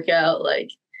one workout, like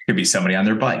could be somebody on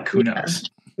their bike, who knows?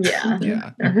 That's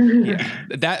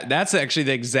actually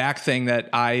the exact thing that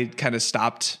I kind of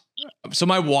stopped so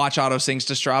my watch auto syncs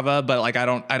to Strava, but like I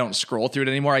don't scroll through it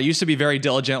anymore. I used to be very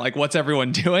diligent, like what's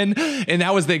everyone doing? And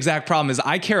that was the exact problem, is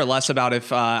I care less about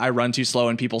if I run too slow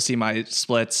and people see my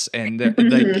splits, and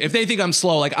like, if they think I'm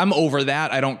slow, like I'm over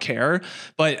that. I don't care.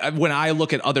 But when I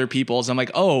look at other people's, I'm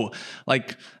like, oh,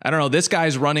 like, I don't know, this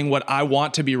guy's running what I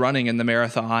want to be running in the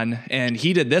marathon, and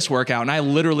he did this workout, and I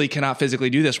literally cannot physically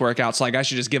do this workout. So like I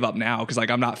should just give up now because like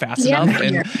I'm not fast enough.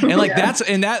 And like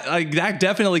that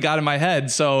definitely got in my head.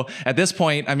 So at this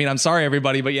point, I mean, I'm sorry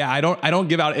everybody, but yeah, I don't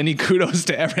give out any kudos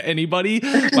to anybody.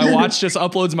 My watch just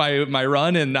uploads my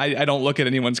run, and I don't look at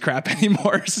anyone's crap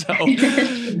anymore. So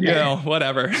you know,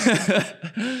 whatever.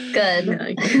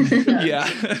 Good. Yeah.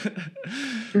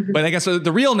 But I guess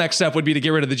the real next step would be to get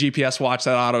rid of the GPS watch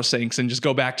that auto syncs and just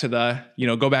go back to the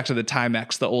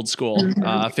Timex, the old school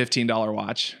 $15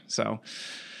 watch. So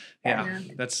yeah,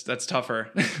 that's tougher.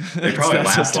 They probably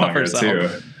last longer too.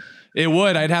 It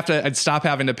would. I'd stop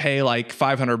having to pay like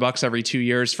 $500 every 2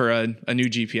 years for a new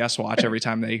GPS watch every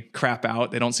time they crap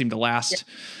out. They don't seem to last.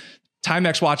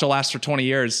 Timex watch will last for 20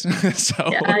 years.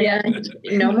 So yeah.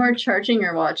 No more charging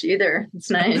your watch either. It's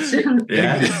nice.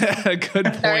 Yeah. Good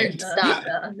point. Stop.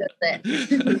 That's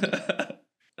it.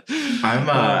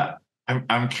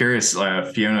 I'm curious,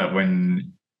 Fiona,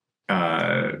 when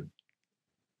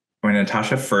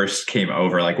Natosha first came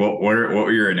over, like what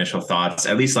were your initial thoughts?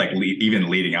 At least like even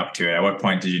leading up to it. At what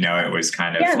point did you know it was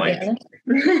kind of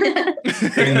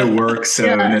in the works of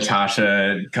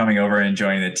Natosha coming over and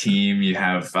joining the team? You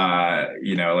have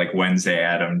like Wednesday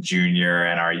Adam Jr.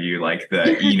 and are you like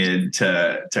the Enid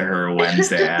to her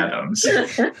Wednesday Adams? I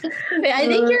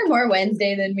think you're more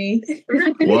Wednesday than me.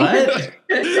 What?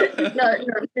 No,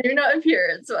 maybe not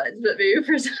appearance wise, but maybe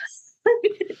personal.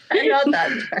 I'm not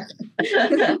that.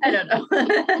 I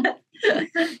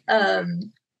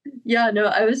don't know.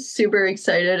 I was super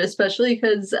excited, especially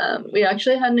because we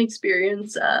actually had an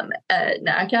experience at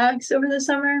NACAX over the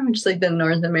summer, which is like the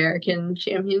North American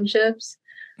Championships,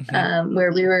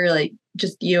 where we were like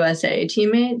just USA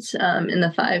teammates in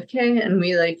the 5K, and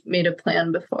we like made a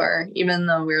plan before, even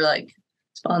though we were like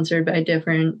sponsored by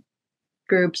different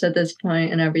groups at this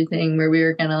point and everything, where we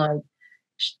were gonna like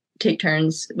take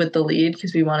turns with the lead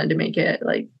because we wanted to make it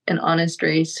like an honest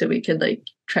race so we could like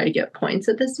try to get points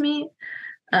at this meet.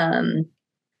 And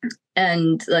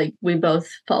like we both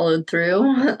followed through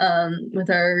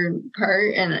with our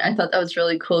part, and I thought that was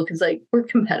really cool because like we're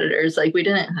competitors, like we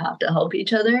didn't have to help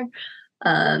each other,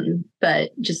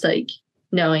 but just like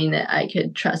knowing that I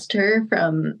could trust her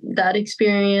from that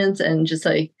experience, and just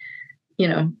like, you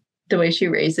know, the way she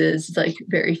raises is like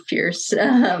very fierce.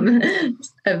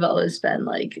 I've always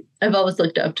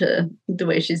looked up to the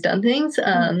way she's done things.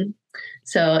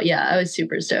 So yeah, I was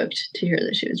super stoked to hear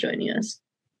that she was joining us.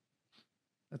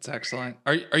 That's excellent.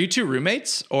 Are you two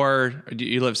roommates, or do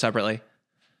you live separately?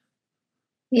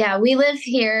 Yeah, we live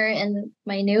here in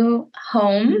my new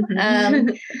home.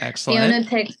 Excellent. Fiona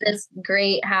picked this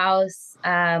great house.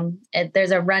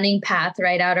 There's a running path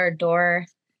right out our door.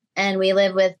 And we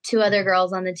live with two other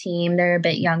girls on the team. They're a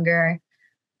bit younger.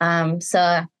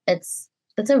 So it's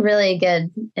a really good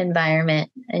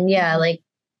environment. And yeah, like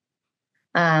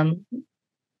her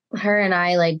and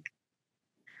I, like,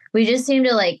 we just seem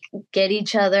to like get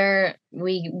each other.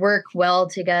 We work well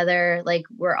together. Like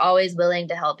we're always willing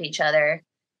to help each other.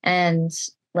 And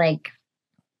like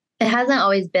it hasn't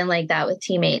always been like that with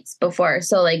teammates before.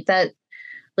 So like that,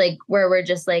 like where we're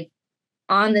just like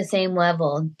on the same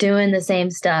level, doing the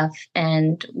same stuff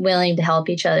and willing to help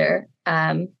each other.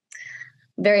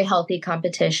 Very healthy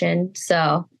competition.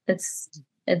 So it's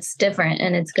different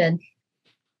and it's good.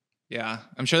 Yeah.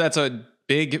 I'm sure that's a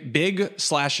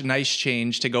big/nice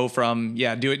change to go from,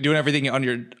 doing everything on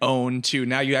your own to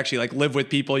now you actually like live with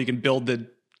people. You can build the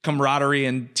camaraderie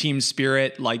and team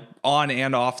spirit, like on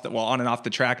and off the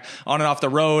track, on and off the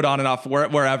road, on and off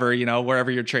wherever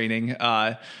you're training.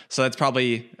 So that's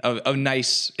probably a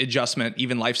nice adjustment,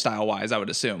 even lifestyle wise, I would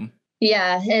assume.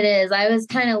 Yeah, it is. I was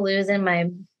kind of losing my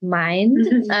mind.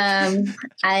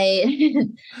 I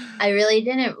really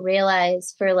didn't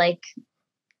realize for like,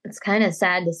 it's kind of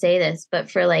sad to say this, but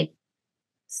for like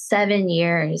 7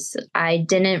 years, I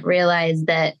didn't realize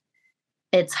that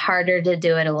it's harder to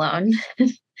do it alone.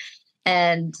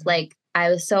 And like, I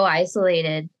was so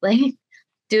isolated, like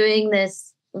doing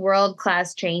this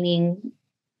world-class training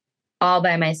all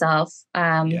by myself.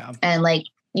 And like,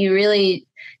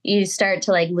 you start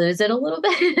to like lose it a little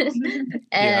bit.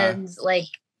 And like,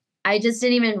 I just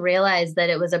didn't even realize that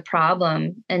it was a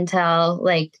problem until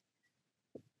like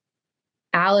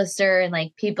Alistair and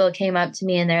like people came up to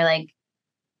me and they're like,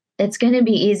 it's going to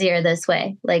be easier this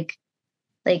way. Like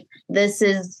this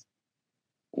is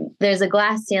there's a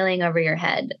glass ceiling over your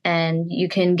head and you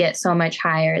can get so much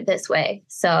higher this way.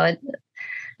 So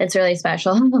it's really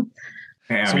special.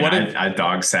 Yeah, I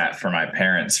dog sat for my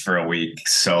parents for a week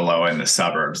solo in the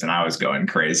suburbs, and I was going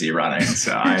crazy running.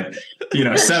 So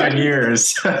 7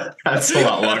 years, that's a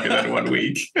lot longer than 1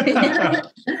 week.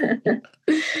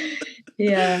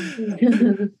 Yeah.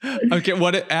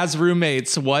 Okay. As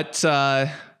roommates, what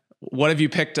have you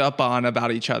picked up on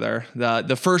about each other?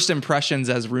 The first impressions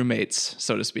as roommates,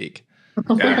 so to speak.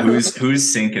 Yeah,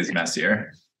 whose sink is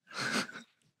messier?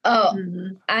 Oh,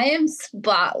 I am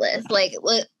spotless. Like,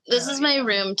 this is my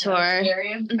room tour.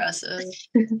 Very impressive.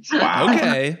 Wow.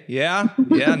 Okay. Yeah.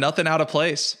 Nothing out of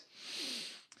place.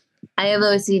 I have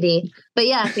OCD. But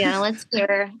yeah, Fiona, let's hear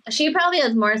her. She probably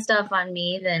has more stuff on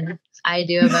me than I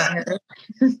do about her.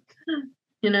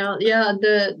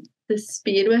 The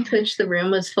speed with which the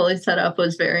room was fully set up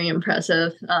was very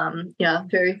impressive.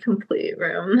 Very complete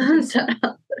room set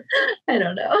up. I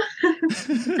don't know.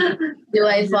 Do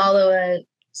I follow a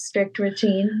strict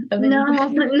routine? No,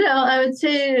 I would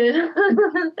say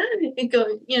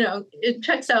it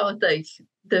checks out with like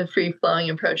the free flowing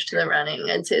approach to the running.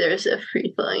 I'd say there's a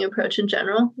free flowing approach in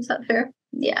general. Is that fair?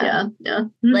 Yeah.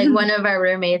 Like one of our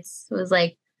roommates was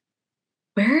like,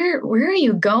 where are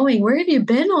you going? Where have you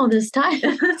been all this time?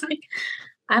 Like,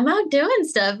 I'm out doing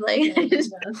stuff. Like,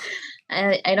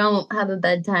 I don't have a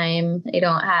bedtime. I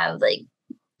don't have like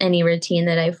any routine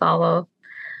that I follow.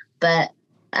 But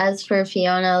as for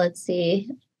Fiona, let's see.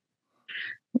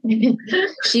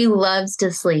 She loves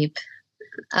to sleep.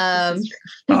 I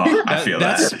feel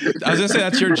that. I was gonna say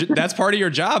that's part of your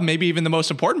job, maybe even the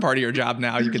most important part of your job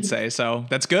now, you could say. So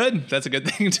that's good. That's a good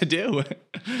thing to do.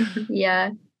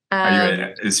 Yeah.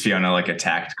 Is Fiona like a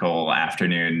tactical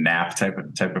afternoon nap type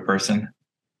of person?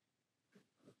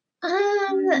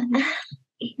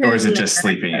 Or is it just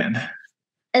sleeping in?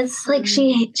 It's like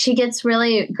she gets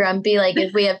really grumpy, like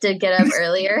if we have to get up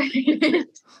earlier.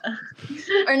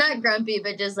 Or not grumpy,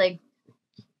 but just like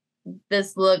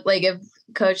this look, like if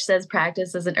coach says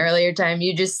practice is an earlier time,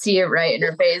 you just see it right in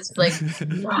her face, like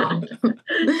wow.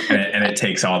 and it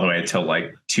takes all the way till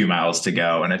like 2 miles to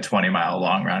go and a 20-mile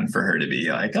long run for her to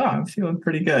be like, oh, I'm feeling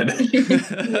pretty good.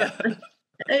 Yeah.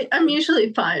 I'm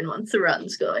usually fine once the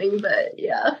run's going, but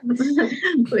yeah,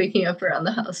 waking up around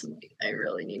the house, I'm like, I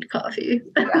really need coffee.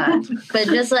 Yeah. But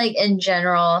just like in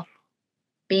general,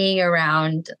 being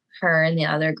around her and the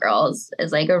other girls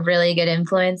is like a really good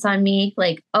influence on me.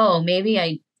 Like, oh, maybe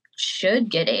I should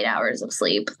get 8 hours of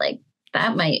sleep. Like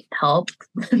that might help.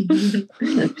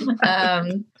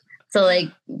 So like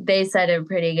they set a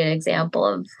pretty good example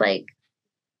of like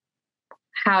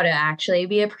how to actually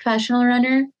be a professional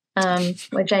runner.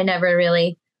 Which I never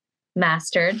really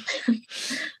mastered.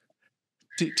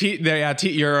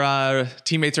 Your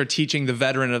teammates are teaching the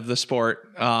veteran of the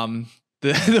sport the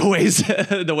ways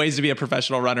to be a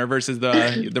professional runner versus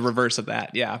the reverse of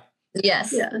that. Yeah.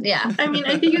 Yes. Yeah. I mean,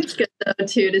 I think it's good though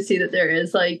too to see that there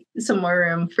is like some more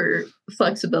room for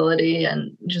flexibility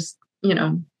and just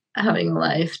having a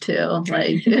life too.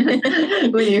 Like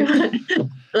when you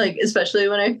like, especially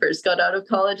when I first got out of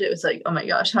college, it was like, oh my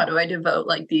gosh, how do I devote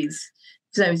like these?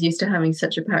 Because I was used to having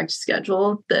such a packed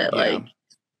schedule that like, it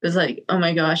was like, oh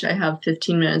my gosh, I have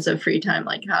 15 minutes of free time.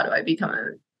 Like, how do I become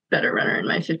a better runner in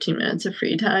my 15 minutes of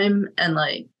free time? And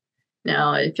like,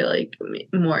 now I feel like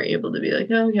I'm more able to be like,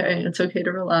 oh, okay, it's okay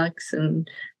to relax and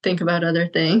think about other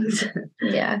things.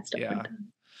 Yeah. Like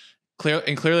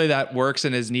Clearly that works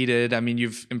and is needed. I mean,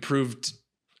 you've improved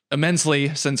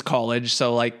immensely since college.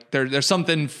 So like there's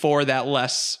something for that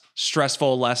less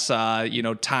stressful, less,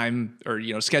 time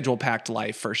or, schedule packed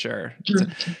life for sure.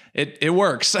 It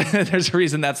works. There's a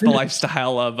reason that's the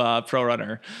lifestyle of a pro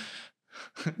runner.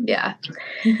 Yeah.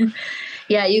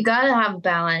 Yeah. You got to have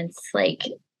balance. Like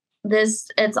this,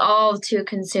 it's all too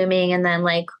consuming. And then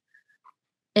like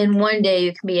in one day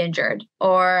you can be injured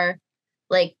or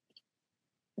like,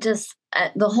 just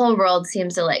the whole world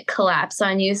seems to like collapse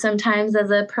on you sometimes as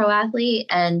a pro athlete.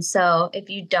 And so if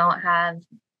you don't have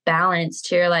balance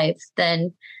to your life,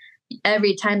 then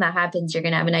every time that happens, you're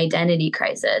going to have an identity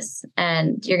crisis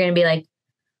and you're going to be like,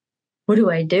 what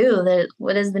do I do?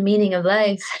 What is the meaning of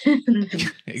life?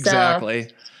 Exactly.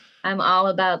 So I'm all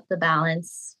about the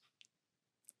balance.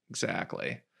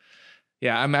 Exactly.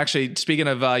 Yeah, I'm actually, speaking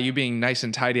of you being nice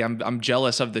and tidy, I'm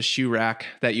jealous of the shoe rack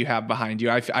that you have behind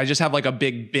you. I just have like a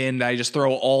big bin that I just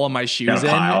throw all of my shoes in,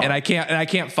 and I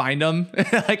can't find them.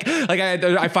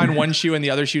 I find one shoe and the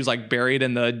other shoe's like buried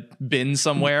in the bin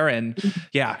somewhere. And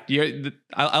yeah,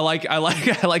 I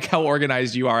like how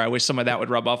organized you are. I wish some of that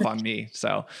would rub off on me.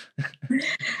 So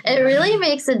it really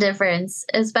makes a difference,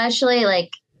 especially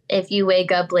like if you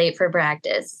wake up late for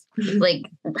practice? Like,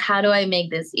 how do I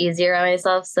make this easier on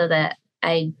myself so that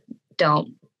I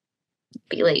don't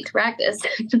be late to practice?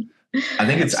 I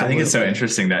think it's so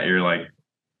interesting that you're like,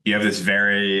 you have this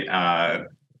very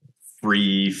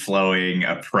free flowing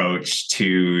approach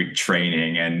to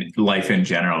training and life in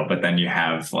general, but then you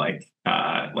have like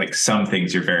some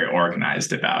things you're very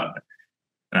organized about.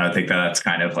 And I think that's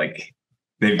kind of like,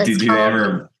 do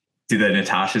the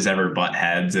Natoshas ever butt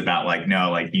heads about like, no,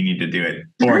 like you need to do it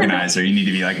organized or you need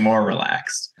to be like more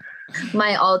relaxed?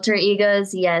 My alter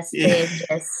egos, yes, they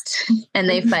exist and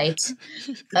they fight.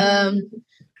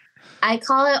 I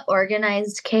call it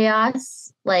organized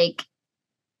chaos. Like,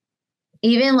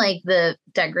 even like the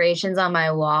decorations on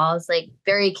my walls, like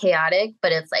very chaotic,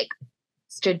 but it's like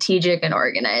strategic and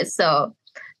organized. So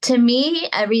to me,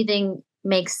 everything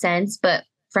makes sense. But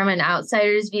from an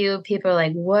outsider's view, people are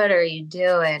like, what are you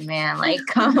doing, man? Like,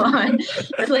 come on.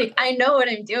 Like, I know what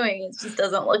I'm doing. It just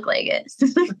doesn't look like it.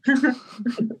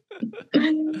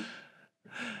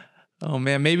 Oh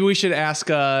man, maybe we should ask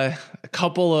a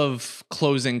couple of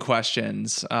closing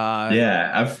questions.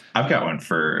 Yeah, I've got one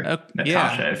for Natosha.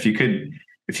 Yeah. If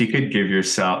you could give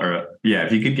yourself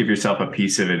a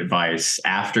piece of advice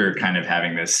after kind of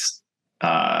having this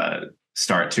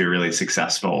start to a really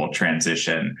successful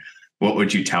transition, what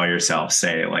would you tell yourself,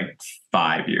 say like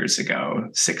 5 years ago,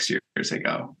 6 years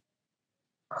ago?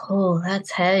 Oh,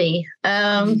 that's heavy.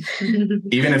 Even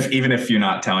if you're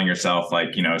not telling yourself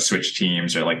like, you know, switch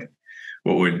teams or like,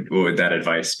 what would that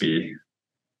advice be?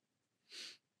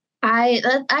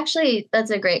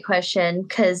 That's a great question,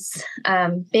 because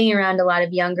being around a lot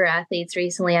of younger athletes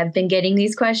recently, I've been getting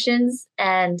these questions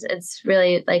and it's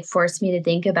really like forced me to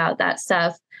think about that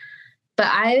stuff. But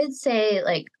I would say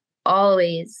like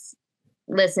always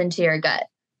listen to your gut,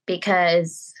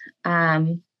 because I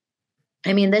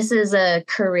mean, this is a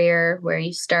career where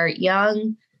you start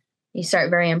young, you start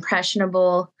very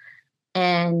impressionable,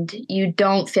 and you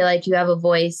don't feel like you have a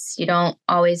voice. You don't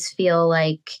always feel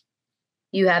like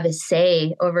you have a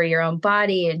say over your own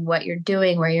body and what you're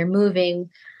doing, where you're moving.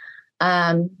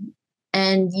 And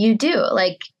you do,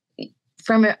 like,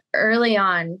 from early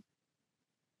on,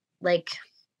 like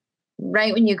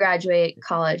right when you graduate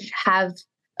college, have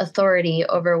authority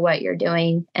over what you're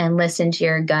doing and listen to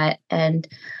your gut. And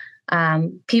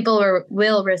people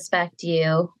will respect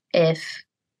you if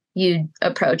you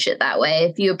approach it that way.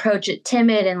 If you approach it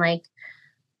timid and like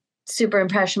super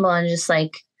impressionable and just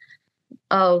like,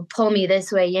 oh, pull me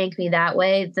this way, yank me that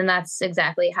way, then that's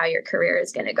exactly how your career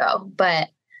is going to go. But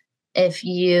if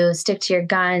you stick to your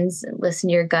guns and listen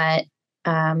to your gut,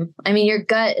 I mean, your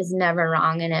gut is never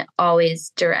wrong and it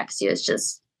always directs you. It's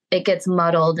just, it gets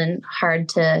muddled and hard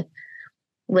to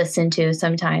listen to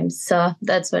sometimes. So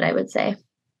that's what I would say.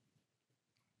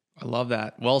 I love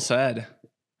that. Well said.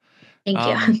 Thank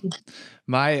you.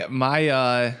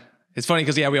 It's funny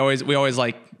because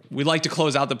we like to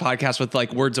close out the podcast with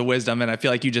like words of wisdom, and I feel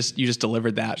like you just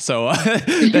delivered that. So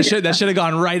that should have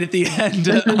gone right at the end.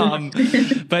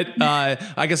 But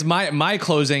I guess my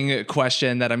closing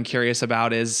question that I'm curious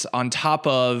about is, on top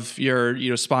of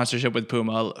your sponsorship with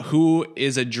Puma, who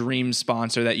is a dream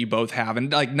sponsor that you both have,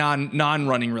 and like non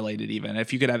running related, even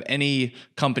if you could have any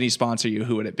company sponsor you,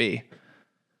 who would it be?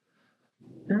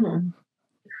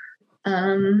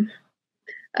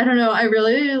 I don't know. I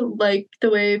really like the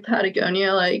way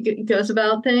Patagonia like goes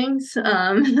about things.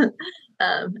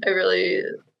 I really,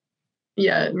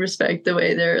 respect the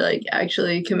way they're like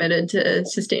actually committed to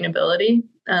sustainability.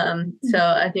 So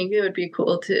I think it would be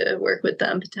cool to work with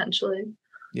them potentially.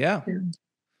 Yeah.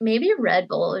 Maybe Red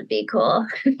Bull would be cool.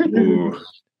 Ooh,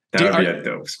 that would be a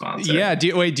dope sponsor. Yeah. Do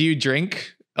you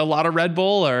drink a lot of Red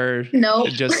Bull or nope.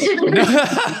 Just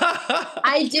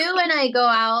I do when I go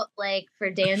out like for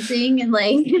dancing and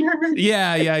like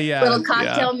yeah little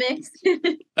cocktail mix.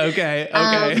 Okay.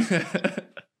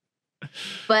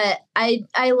 But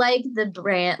I like the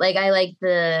brand, like I like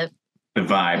the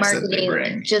vibes marketing, that they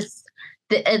bring. Just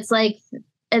it's like,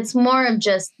 it's more of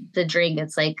just the drink.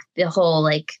 It's like the whole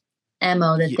like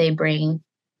MO that they bring,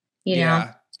 you know?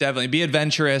 Definitely be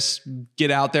adventurous, get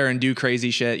out there and do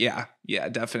crazy shit. Yeah,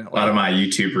 definitely. A lot of my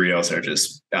YouTube reels are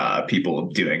just people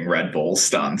doing Red Bull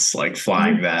stunts, like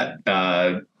flying that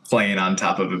plane on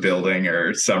top of a building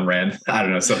or something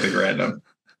random.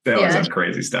 They always have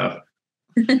crazy stuff.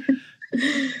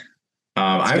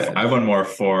 I have one more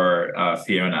for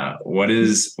Fiona. What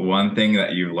is one thing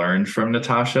that you learned from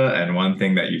Natosha and one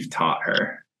thing that you've taught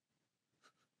her?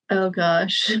 Oh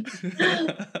gosh.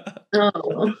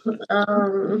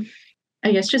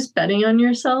 I guess just betting on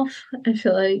yourself. I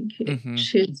feel like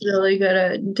she's really good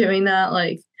at doing that.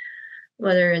 Like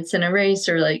whether it's in a race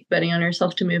or like betting on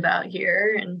herself to move out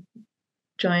here and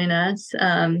join us.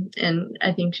 And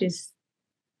I think she's,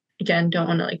 again, don't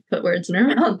want to like put words in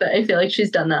her mouth, but I feel like she's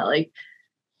done that like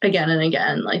again and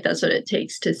again. Like that's what it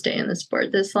takes to stay in the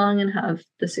sport this long and have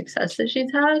the success that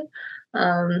she's had.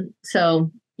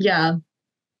 So yeah.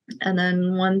 And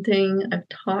then one thing I've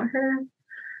taught her,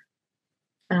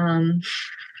 I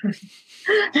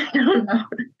don't know.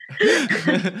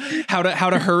 how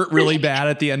to hurt really bad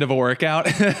at the end of a workout.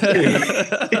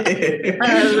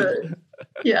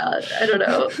 Yeah, I don't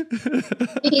know.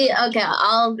 Okay,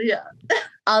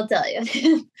 I'll tell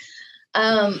you.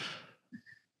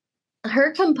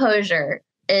 Her composure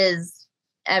is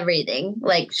everything.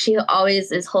 Like she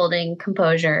always is holding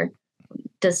composure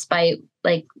despite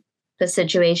like the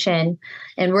situation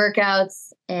and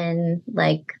workouts and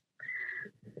like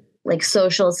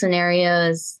social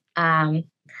scenarios.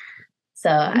 So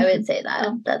I would say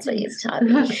that's what he's taught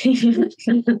me.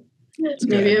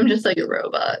 Maybe I'm just like a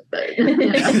robot, but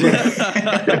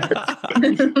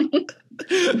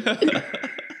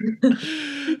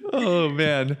oh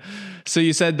man. So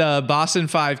you said the Boston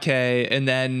 5K and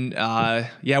then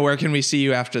where can we see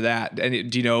you after that?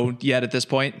 And do you know yet at this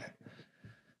point?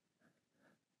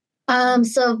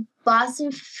 So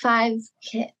Boston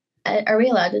 5K, are we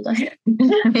allowed to talk?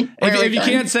 If you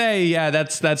can't say,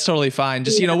 that's totally fine.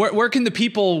 Just, where can the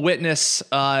people witness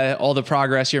all the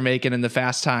progress you're making in the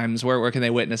fast times? Where can they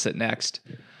witness it next?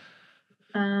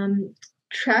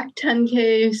 Track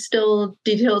 10K, still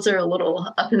details are a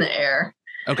little up in the air.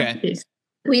 Okay.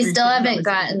 We still haven't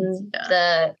gotten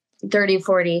the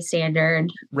 30-40 standard.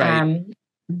 Right.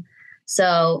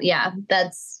 So yeah,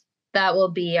 that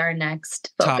will be our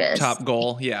next focus. Top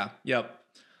goal. Yeah. Yep.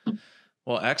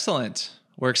 Well, excellent.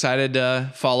 We're excited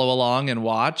to follow along and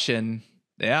watch and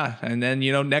then,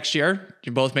 next year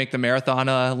you both make the marathon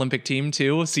Olympic team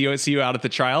too. See you out at the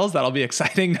trials. That'll be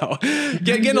exciting. No,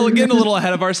 getting a little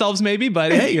ahead of ourselves maybe,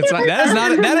 but hey,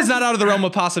 that is not out of the realm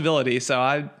of possibility. So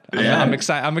I'm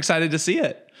excited to see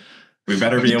it. We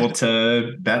better be able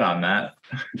to bet on that.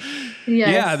 Yes.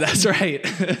 Yeah, that's right.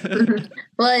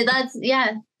 Well,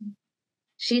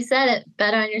 she said it,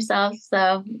 bet on yourself.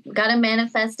 So got to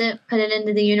manifest it, put it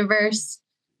into the universe.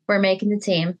 We're making the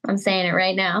team. I'm saying it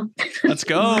right now. Let's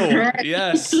go.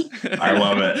 Yes. I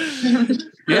love it.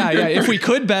 Yeah. If we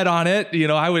could bet on it,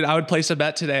 I would place a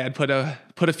bet today. I'd put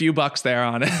a few bucks there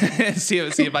on it and see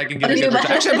if I can get a good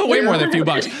return. Actually, I put way more than a few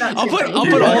bucks. I'll put all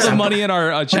the money in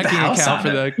our checking account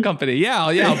for the company. Yeah.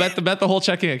 I'll bet the whole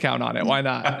checking account on it. Why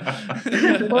not?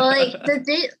 Well, like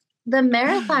the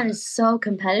marathon is so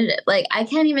competitive. Like I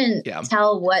can't even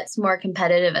tell what's more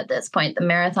competitive at this point, the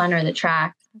marathon or the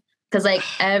track. Because like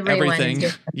everything.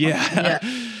 Yeah.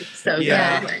 So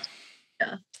yeah.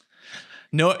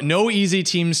 No easy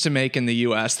teams to make in the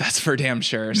US, that's for damn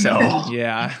sure. So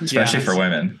especially for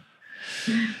women.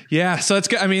 Yeah. So it's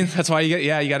good. I mean, that's why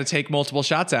you got to take multiple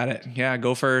shots at it. Yeah.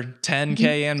 Go for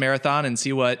 10K and marathon and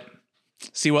see what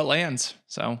lands.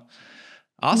 So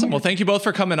awesome. Well, thank you both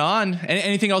for coming on.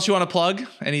 Anything else you want to plug?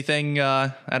 Anything,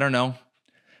 I don't know,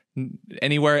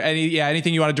 anywhere,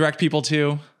 anything you want to direct people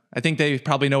to? I think they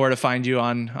probably know where to find you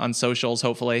on socials,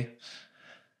 hopefully.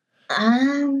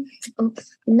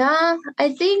 No,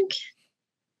 I think,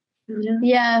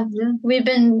 we've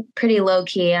been pretty low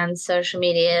key on social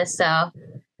media. So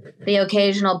the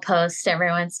occasional post every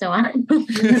once in a while.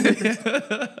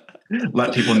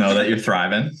 Let people know that you're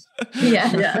thriving.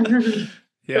 Yeah.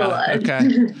 Yeah.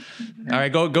 Okay. All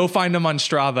right. Go find them on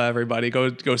Strava, everybody.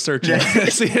 Go search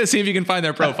it. see if you can find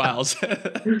their profiles. By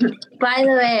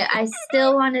the way, I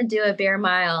still want to do a beer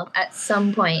mile at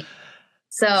some point.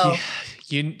 So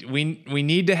we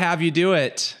need to have you do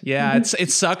it. Yeah.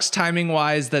 It sucks timing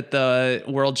wise that the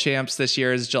world champs this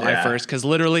year is July 1st because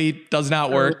literally does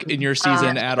not work in your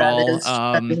season at all.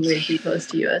 That is way too close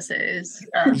to USA's.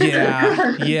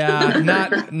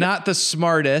 Not the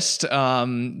smartest.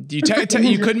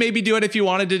 You could maybe do it if you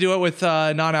wanted to do it with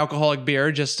non-alcoholic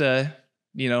beer, just to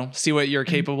see what you're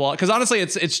capable of. Because honestly,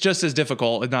 it's just as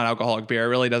difficult with non-alcoholic beer. It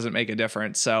really doesn't make a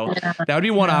difference. So that would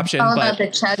be one option. It's all about the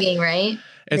chugging, right?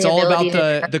 It's all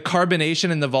about the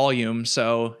carbonation and the volume.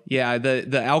 So yeah,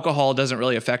 the alcohol doesn't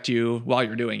really affect you while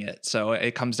you're doing it. So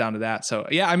it comes down to that. So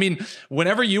yeah, I mean,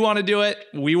 whenever you want to do it,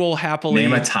 we will happily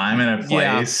name a time and a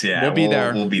place. Yeah, we'll be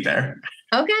there. We'll be there.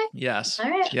 Okay. Yes. All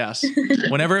right. Yes.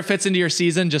 Whenever it fits into your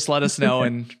season, just let us know.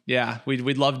 And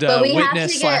we'd love to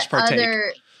witness /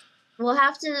 partake. We'll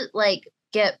have to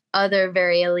get other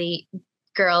very elite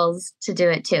girls to do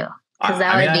it too.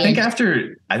 I think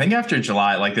after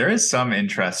July, like there is some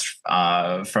interest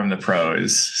from the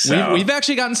pros. So. We've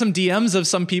actually gotten some DMs of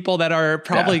some people that are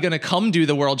probably going to come do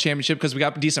the World Championship because we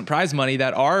got decent prize money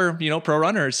that are, pro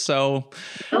runners. So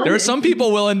there are some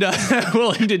people willing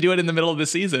to do it in the middle of the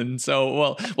season.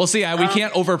 So we'll see. We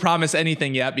can't overpromise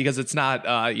anything yet because it's not,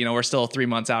 we're still 3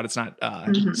 months out. It's not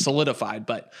solidified,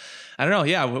 but I don't know.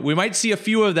 Yeah, we might see a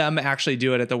few of them actually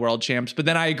do it at the World Champs. But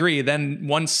then I agree. Then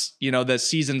once, the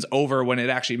season's over, when it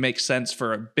actually makes sense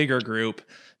for a bigger group,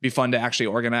 it'd be fun to actually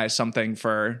organize something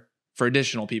for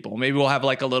additional people. Maybe we'll have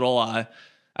like a little,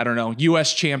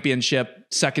 US Championship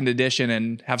 2nd edition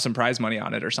and have some prize money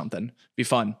on it or something. Be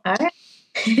fun. All right.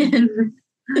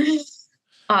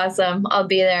 Awesome. I'll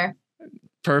be there.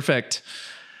 Perfect.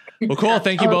 Well, cool.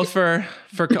 Thank you both for,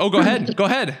 go ahead. Go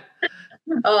ahead.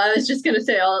 Oh, I was just going to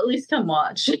say, I'll at least come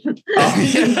watch.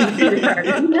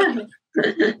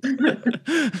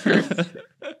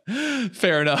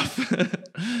 Fair enough.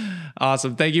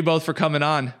 Awesome. Thank you both for coming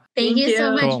on. Thank you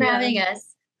so much for having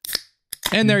us.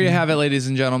 And there you have it, ladies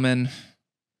and gentlemen.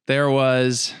 There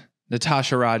was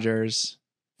Natosha Rogers,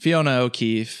 Fiona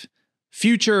O'Keefe,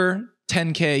 future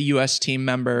 10K US team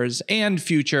members, and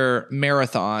future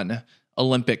marathon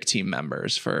Olympic team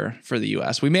members for the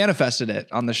US. We manifested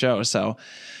it on the show, so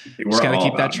just got to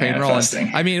keep that train rolling.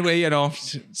 I mean,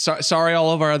 sorry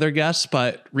all of our other guests,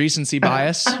 but recency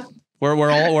bias.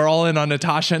 we're all in on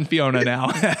Natosha and Fiona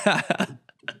now.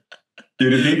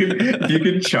 Dude, if you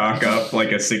could chalk up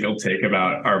like a single take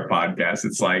about our podcast,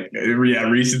 it's like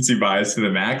recency bias to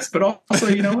the max. But also,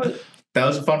 you know what? That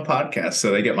was a fun podcast,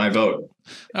 so they get my vote.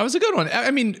 That was a good one.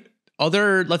 I mean,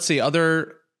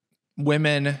 other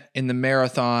women in the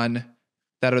marathon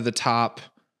that are the top: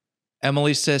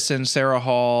 Emily Sisson, Sarah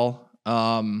Hall.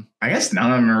 I guess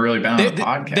none of them are really been on the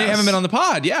podcast. They haven't been on the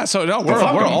pod. Yeah. So no, we're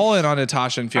all in on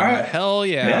Natosha and Fiona. Right. Hell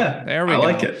yeah. Yeah. There we go. I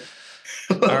like it.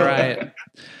 All right.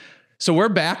 So we're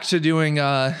back to doing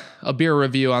a beer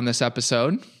review on this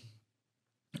episode,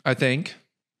 I think.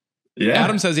 Yeah.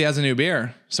 Adam says he has a new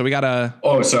beer. So we got a...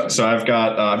 Oh, so I've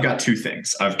got two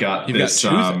things. I've got this...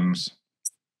 Got 2 things.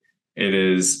 It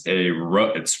is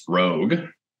it's Rogue. I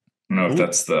don't know if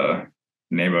that's the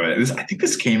name of it. I think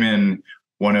this came in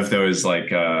one of those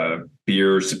like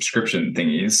beer subscription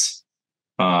thingies.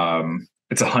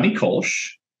 It's a honey kolsch,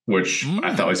 which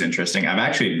I thought was interesting. I've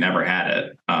actually never had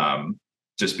it,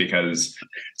 just because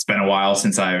it's been a while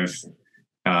since I've,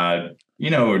 you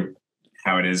know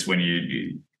how it is when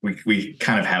we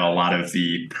kind of have a lot of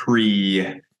the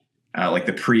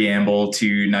the preamble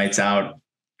to nights out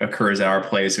occurs at our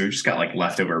place. So we've just got like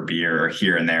leftover beer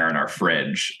here and there in our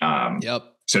fridge. Yep.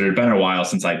 So it had been a while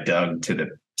since I dug to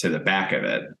the back of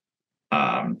it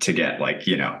to get like,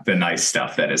 the nice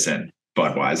stuff that isn't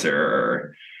Budweiser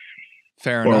or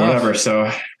whatever.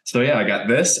 So yeah, I got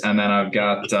this, and then I've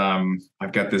got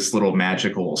this little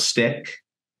magical stick.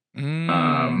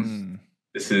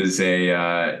 This is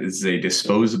a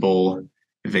disposable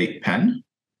vape pen.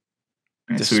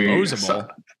 Disposable.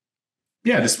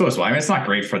 Disposable. I mean, it's not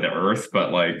great for the earth,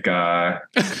 but like,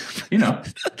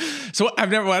 So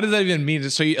why does that even mean?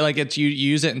 So you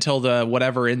use it until the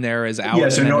whatever in there is out. Yeah.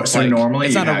 So normally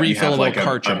it's not a refillable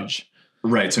cartridge.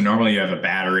 Right. So normally you have a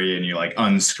battery and you like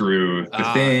unscrew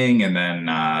the thing and then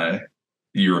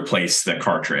you replace the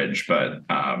cartridge. But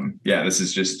this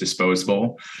is just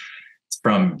disposable. It's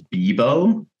from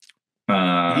Bebo.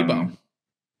 Bebo.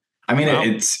 I mean,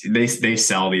 wow. They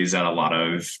sell these at a lot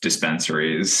of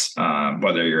dispensaries,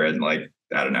 whether you're in like,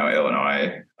 I don't know,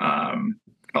 Illinois,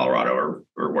 Colorado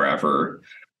or wherever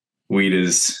weed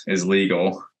is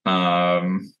legal.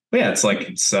 But yeah, it's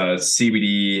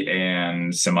CBD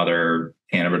and some other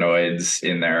cannabinoids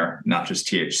in there, not just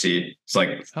THC. It's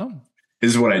like,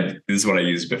 this is what I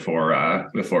use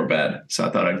before bed. So I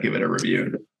thought I'd give it a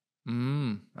review.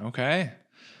 Okay.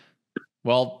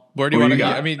 Well, where do you want to?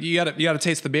 I mean, you got to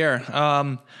taste the beer.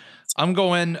 I'm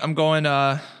going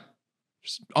on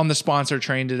the sponsor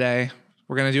train today.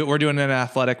 We're doing an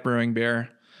Athletic Brewing beer.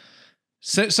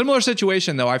 Similar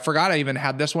situation though. I forgot I even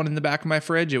had this one in the back of my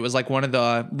fridge. It was like one of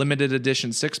the limited edition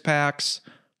 6-packs.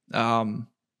 Found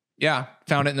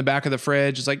it in the back of the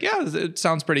fridge. It's like, yeah, it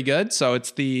sounds pretty good. So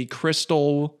it's the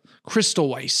Crystal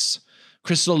Weiss.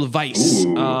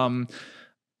 Ooh.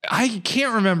 I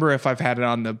can't remember if I've had it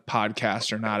on the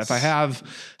podcast or not. If I have,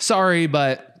 sorry,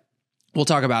 but we'll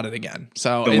talk about it again.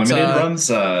 So the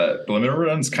limited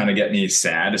runs kind of get me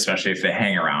sad, especially if they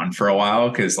hang around for a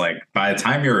while. Cause like by the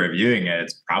time you're reviewing it,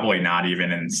 it's probably not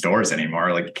even in stores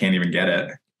anymore. Like you can't even get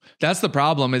it. That's the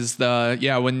problem when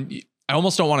I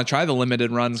almost don't want to try the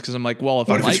limited runs. Cause I'm like, well, if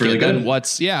I like really it, good? then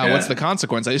what's the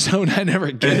consequence? I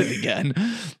never get it again.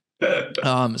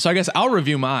 So I guess I'll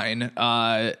review mine.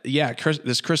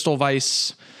 This Crystal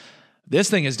Vice, this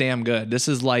thing is damn good. This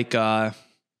is like, God,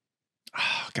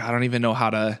 I don't even know how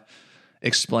to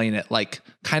explain it. Like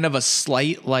kind of a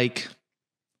slight, like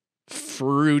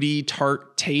fruity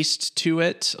tart taste to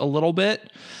it a little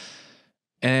bit.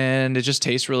 And it just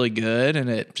tastes really good and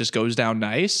it just goes down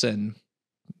nice. And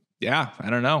yeah, I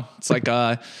don't know. It's like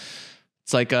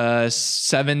a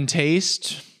 7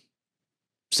 taste,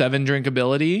 7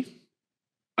 drinkability.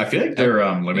 I feel like their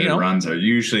limited runs are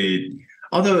usually,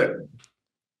 although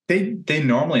they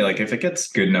normally, like if it gets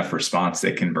good enough response,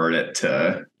 they convert it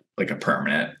to like a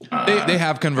permanent. They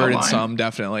have converted line. Some,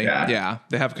 definitely. Yeah,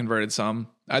 they have converted some.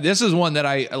 This is one that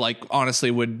I like honestly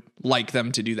would like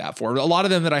them to do that for. A lot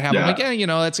of them that I have, I'm like,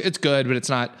 it's good, but it's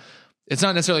not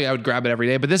necessarily I would grab it every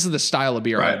day, but this is the style of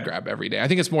beer I would grab every day. I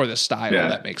think it's more the style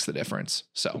that makes the difference.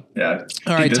 So, yeah.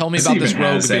 All right. Tell me about this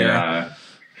Rogue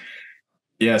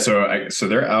beer. So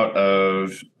they're out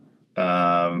of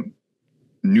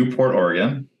Newport,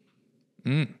 Oregon.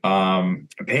 They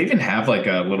even have like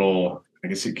a little, I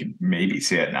guess you could maybe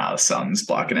see it now. The sun's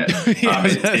blocking it. It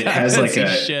has like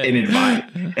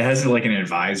it has like an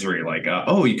advisory, like,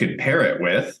 you could pair it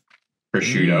with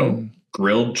prosciutto,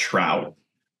 grilled trout,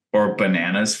 or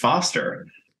bananas Foster.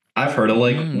 I've heard of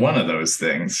like one of those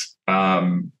things.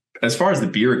 As far as the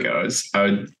beer goes, I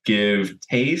would give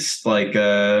taste like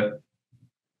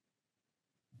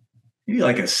maybe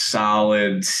like a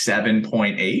solid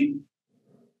 7.8.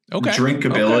 Okay.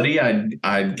 Drinkability,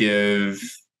 I'd give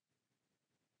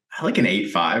like an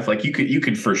 8.5. Like you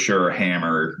could for sure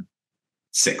hammer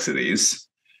 6 of these.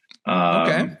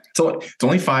 So it's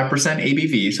only 5%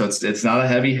 ABV, so it's not a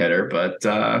heavy hitter, but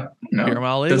beer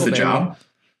mile legal, does the baby. job.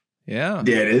 Yeah, it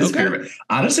is. Okay.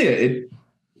 Honestly,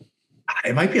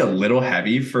 it might be a little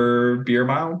heavy for beer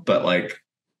mile, but like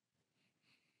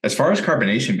as far as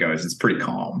carbonation goes, it's pretty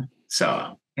calm. So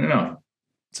I don't know.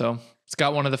 So it's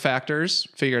got one of the factors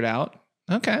figured out.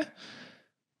 Okay,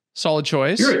 solid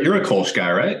choice. You're a Kolsch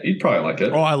guy, right? You'd probably like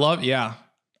it. Oh, I love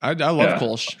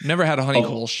Kolsch. Never had a honey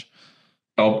Kolsch.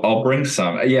 I'll bring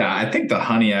some. Yeah, I think the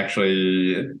honey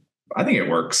actually, I think it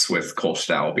works with Kolsch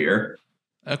style beer.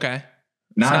 Okay.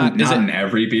 Not in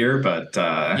every beer, but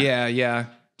yeah.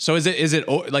 So is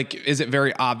it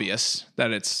very obvious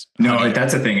that it's honey? No,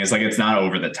 that's the thing, is like it's not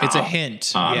over the top. It's a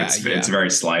hint. It's very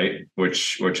slight,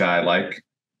 which I like.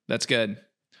 That's good.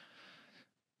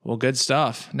 Well, good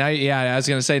stuff. Now, I was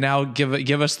gonna say, now give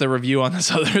us the review on this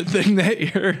other thing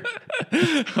that you're.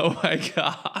 Oh my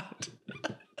God.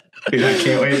 Dude, I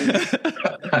can't wait.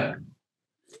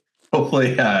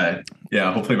 Hopefully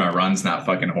my run's not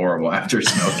fucking horrible after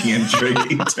smoking and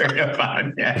drinking during a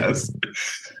podcast.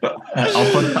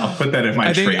 I'll put that in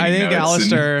my training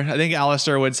notes. I think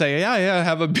Alistair would say,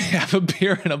 have a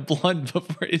beer and a blunt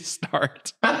before you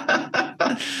start.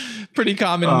 Pretty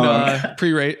common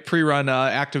pre-run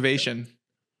activation.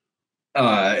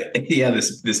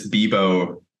 This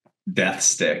Bebo Death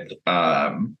Stick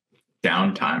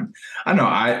downtime. I don't know.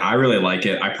 I really like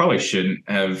it. I probably shouldn't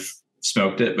have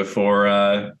smoked it before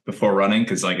running,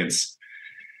 because like it's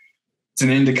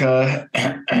an indica.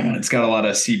 It's got a lot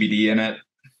of CBD in it.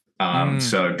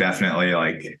 So definitely,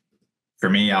 like for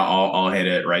me, I'll hit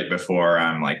it right before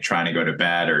I'm like trying to go to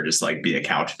bed, or just like be a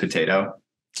couch potato.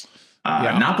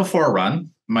 Not before a run.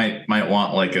 Might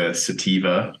want like a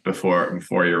sativa before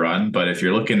you run. But if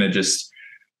you're looking to just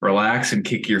relax and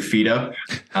kick your feet up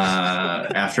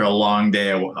after a long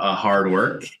day of hard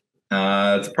work,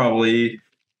 it's probably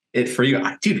it for you.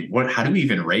 Dude, how do we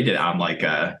even rate it on like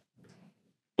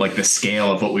the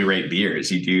scale of what we rate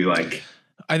beers? You do like,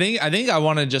 I think I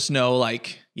want to just know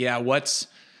like, what's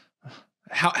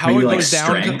how maybe it like goes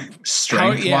down.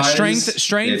 Strength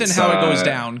and how it goes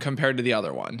down compared to the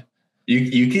other one.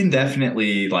 You can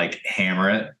definitely like hammer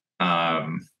it. I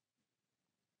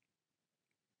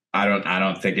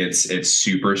don't think it's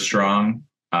super strong,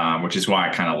 which is why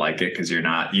I kind of like it, because you're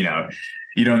not, you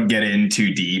don't get in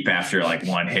too deep after like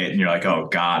one hit and you're like, oh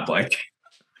God, like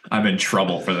I'm in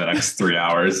trouble for the next 3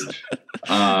 hours.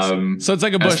 So it's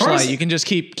like a Busch Light. You can just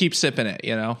keep sipping it.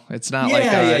 It's not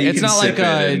it's not like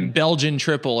a Belgian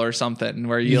triple or something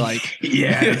where you like.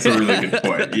 Yeah, that's a really good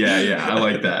point. Yeah, I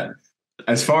like that.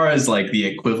 As far as like the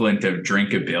equivalent of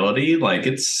drinkability, like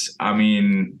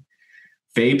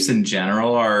vapes in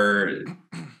general are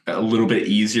a little bit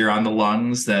easier on the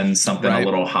lungs than something a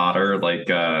little hotter.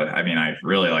 Like, I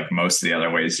really like most of the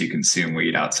other ways you consume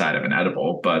weed outside of an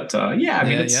edible, but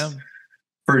it's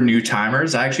for new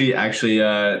timers, actually,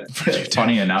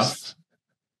 funny enough.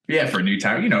 Yeah. For new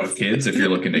time, kids, if you're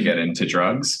looking to get into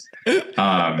drugs,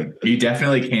 you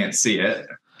definitely can't see it.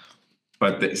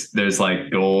 but there's like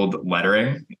gold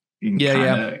lettering. You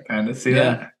can kind of see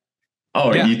that.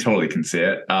 Oh, you totally can see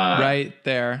it. Right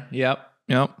there. Yep.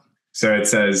 So it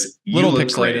says, little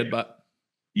pixelated, but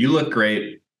you look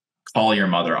great. Call your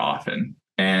mother often.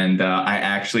 And I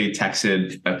actually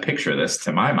texted a picture of this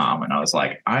to my mom, and I was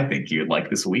like, I think you'd like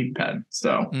this weed pen.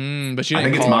 So, but you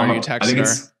didn't call her, you texted her.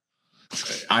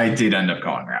 I did end up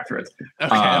calling her afterwards.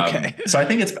 Okay. So I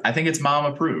think it's mom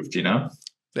approved, you know?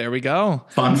 There we go.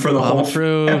 Fun for the mom whole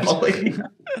approved. family.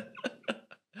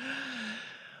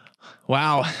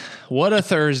 Wow. What a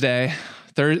Thursday.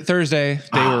 Thursday day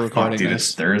we're recording dude, this.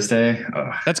 It's Thursday.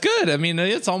 Ugh. That's good. I mean,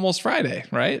 it's almost Friday,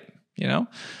 right? You know,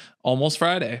 almost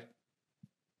Friday.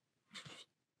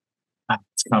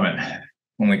 It's coming.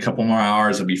 Only a couple more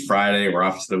hours. It'll be Friday. We're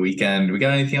off to the weekend. We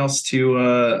got anything else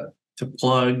to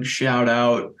plug, shout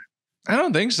out? I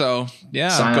don't think so. Yeah.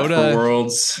 Sign up for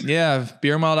Worlds. Yeah.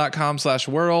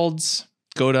 beermile.com/worlds.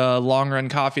 Go to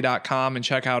longruncoffee.com and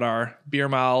check out our Beer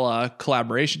Mile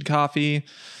collaboration coffee.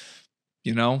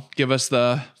 You know, give us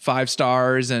the 5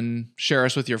 stars and share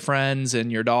us with your friends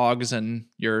and your dogs and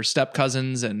your step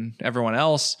cousins and everyone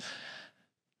else.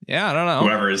 Yeah, I don't know.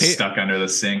 Whoever is stuck under the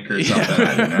sink or something.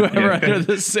 I don't know. Whoever under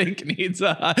the sink needs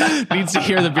to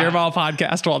hear the Beer Mile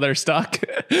podcast while they're stuck.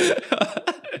 Could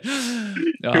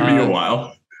be a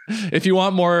while. If you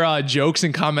want more jokes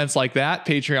and comments like that,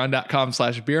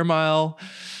 patreon.com/beermile.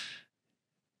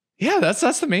 Yeah,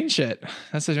 that's the main shit.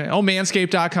 That's the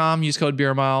manscaped.com. Use code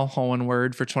beermile, all one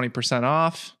word, for 20%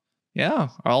 off. Yeah,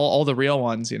 all the real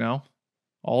ones, you know,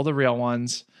 all the real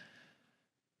ones.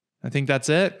 I think that's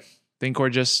it. I think we're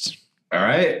just all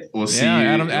right. We'll see.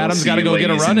 Adam's got to go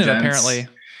get a run in apparently.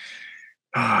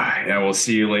 Yeah, we'll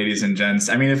see you, ladies and gents.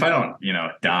 I mean, if I don't,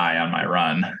 die on my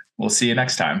run, we'll see you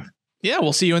next time. Yeah,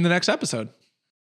 we'll see you in the next episode.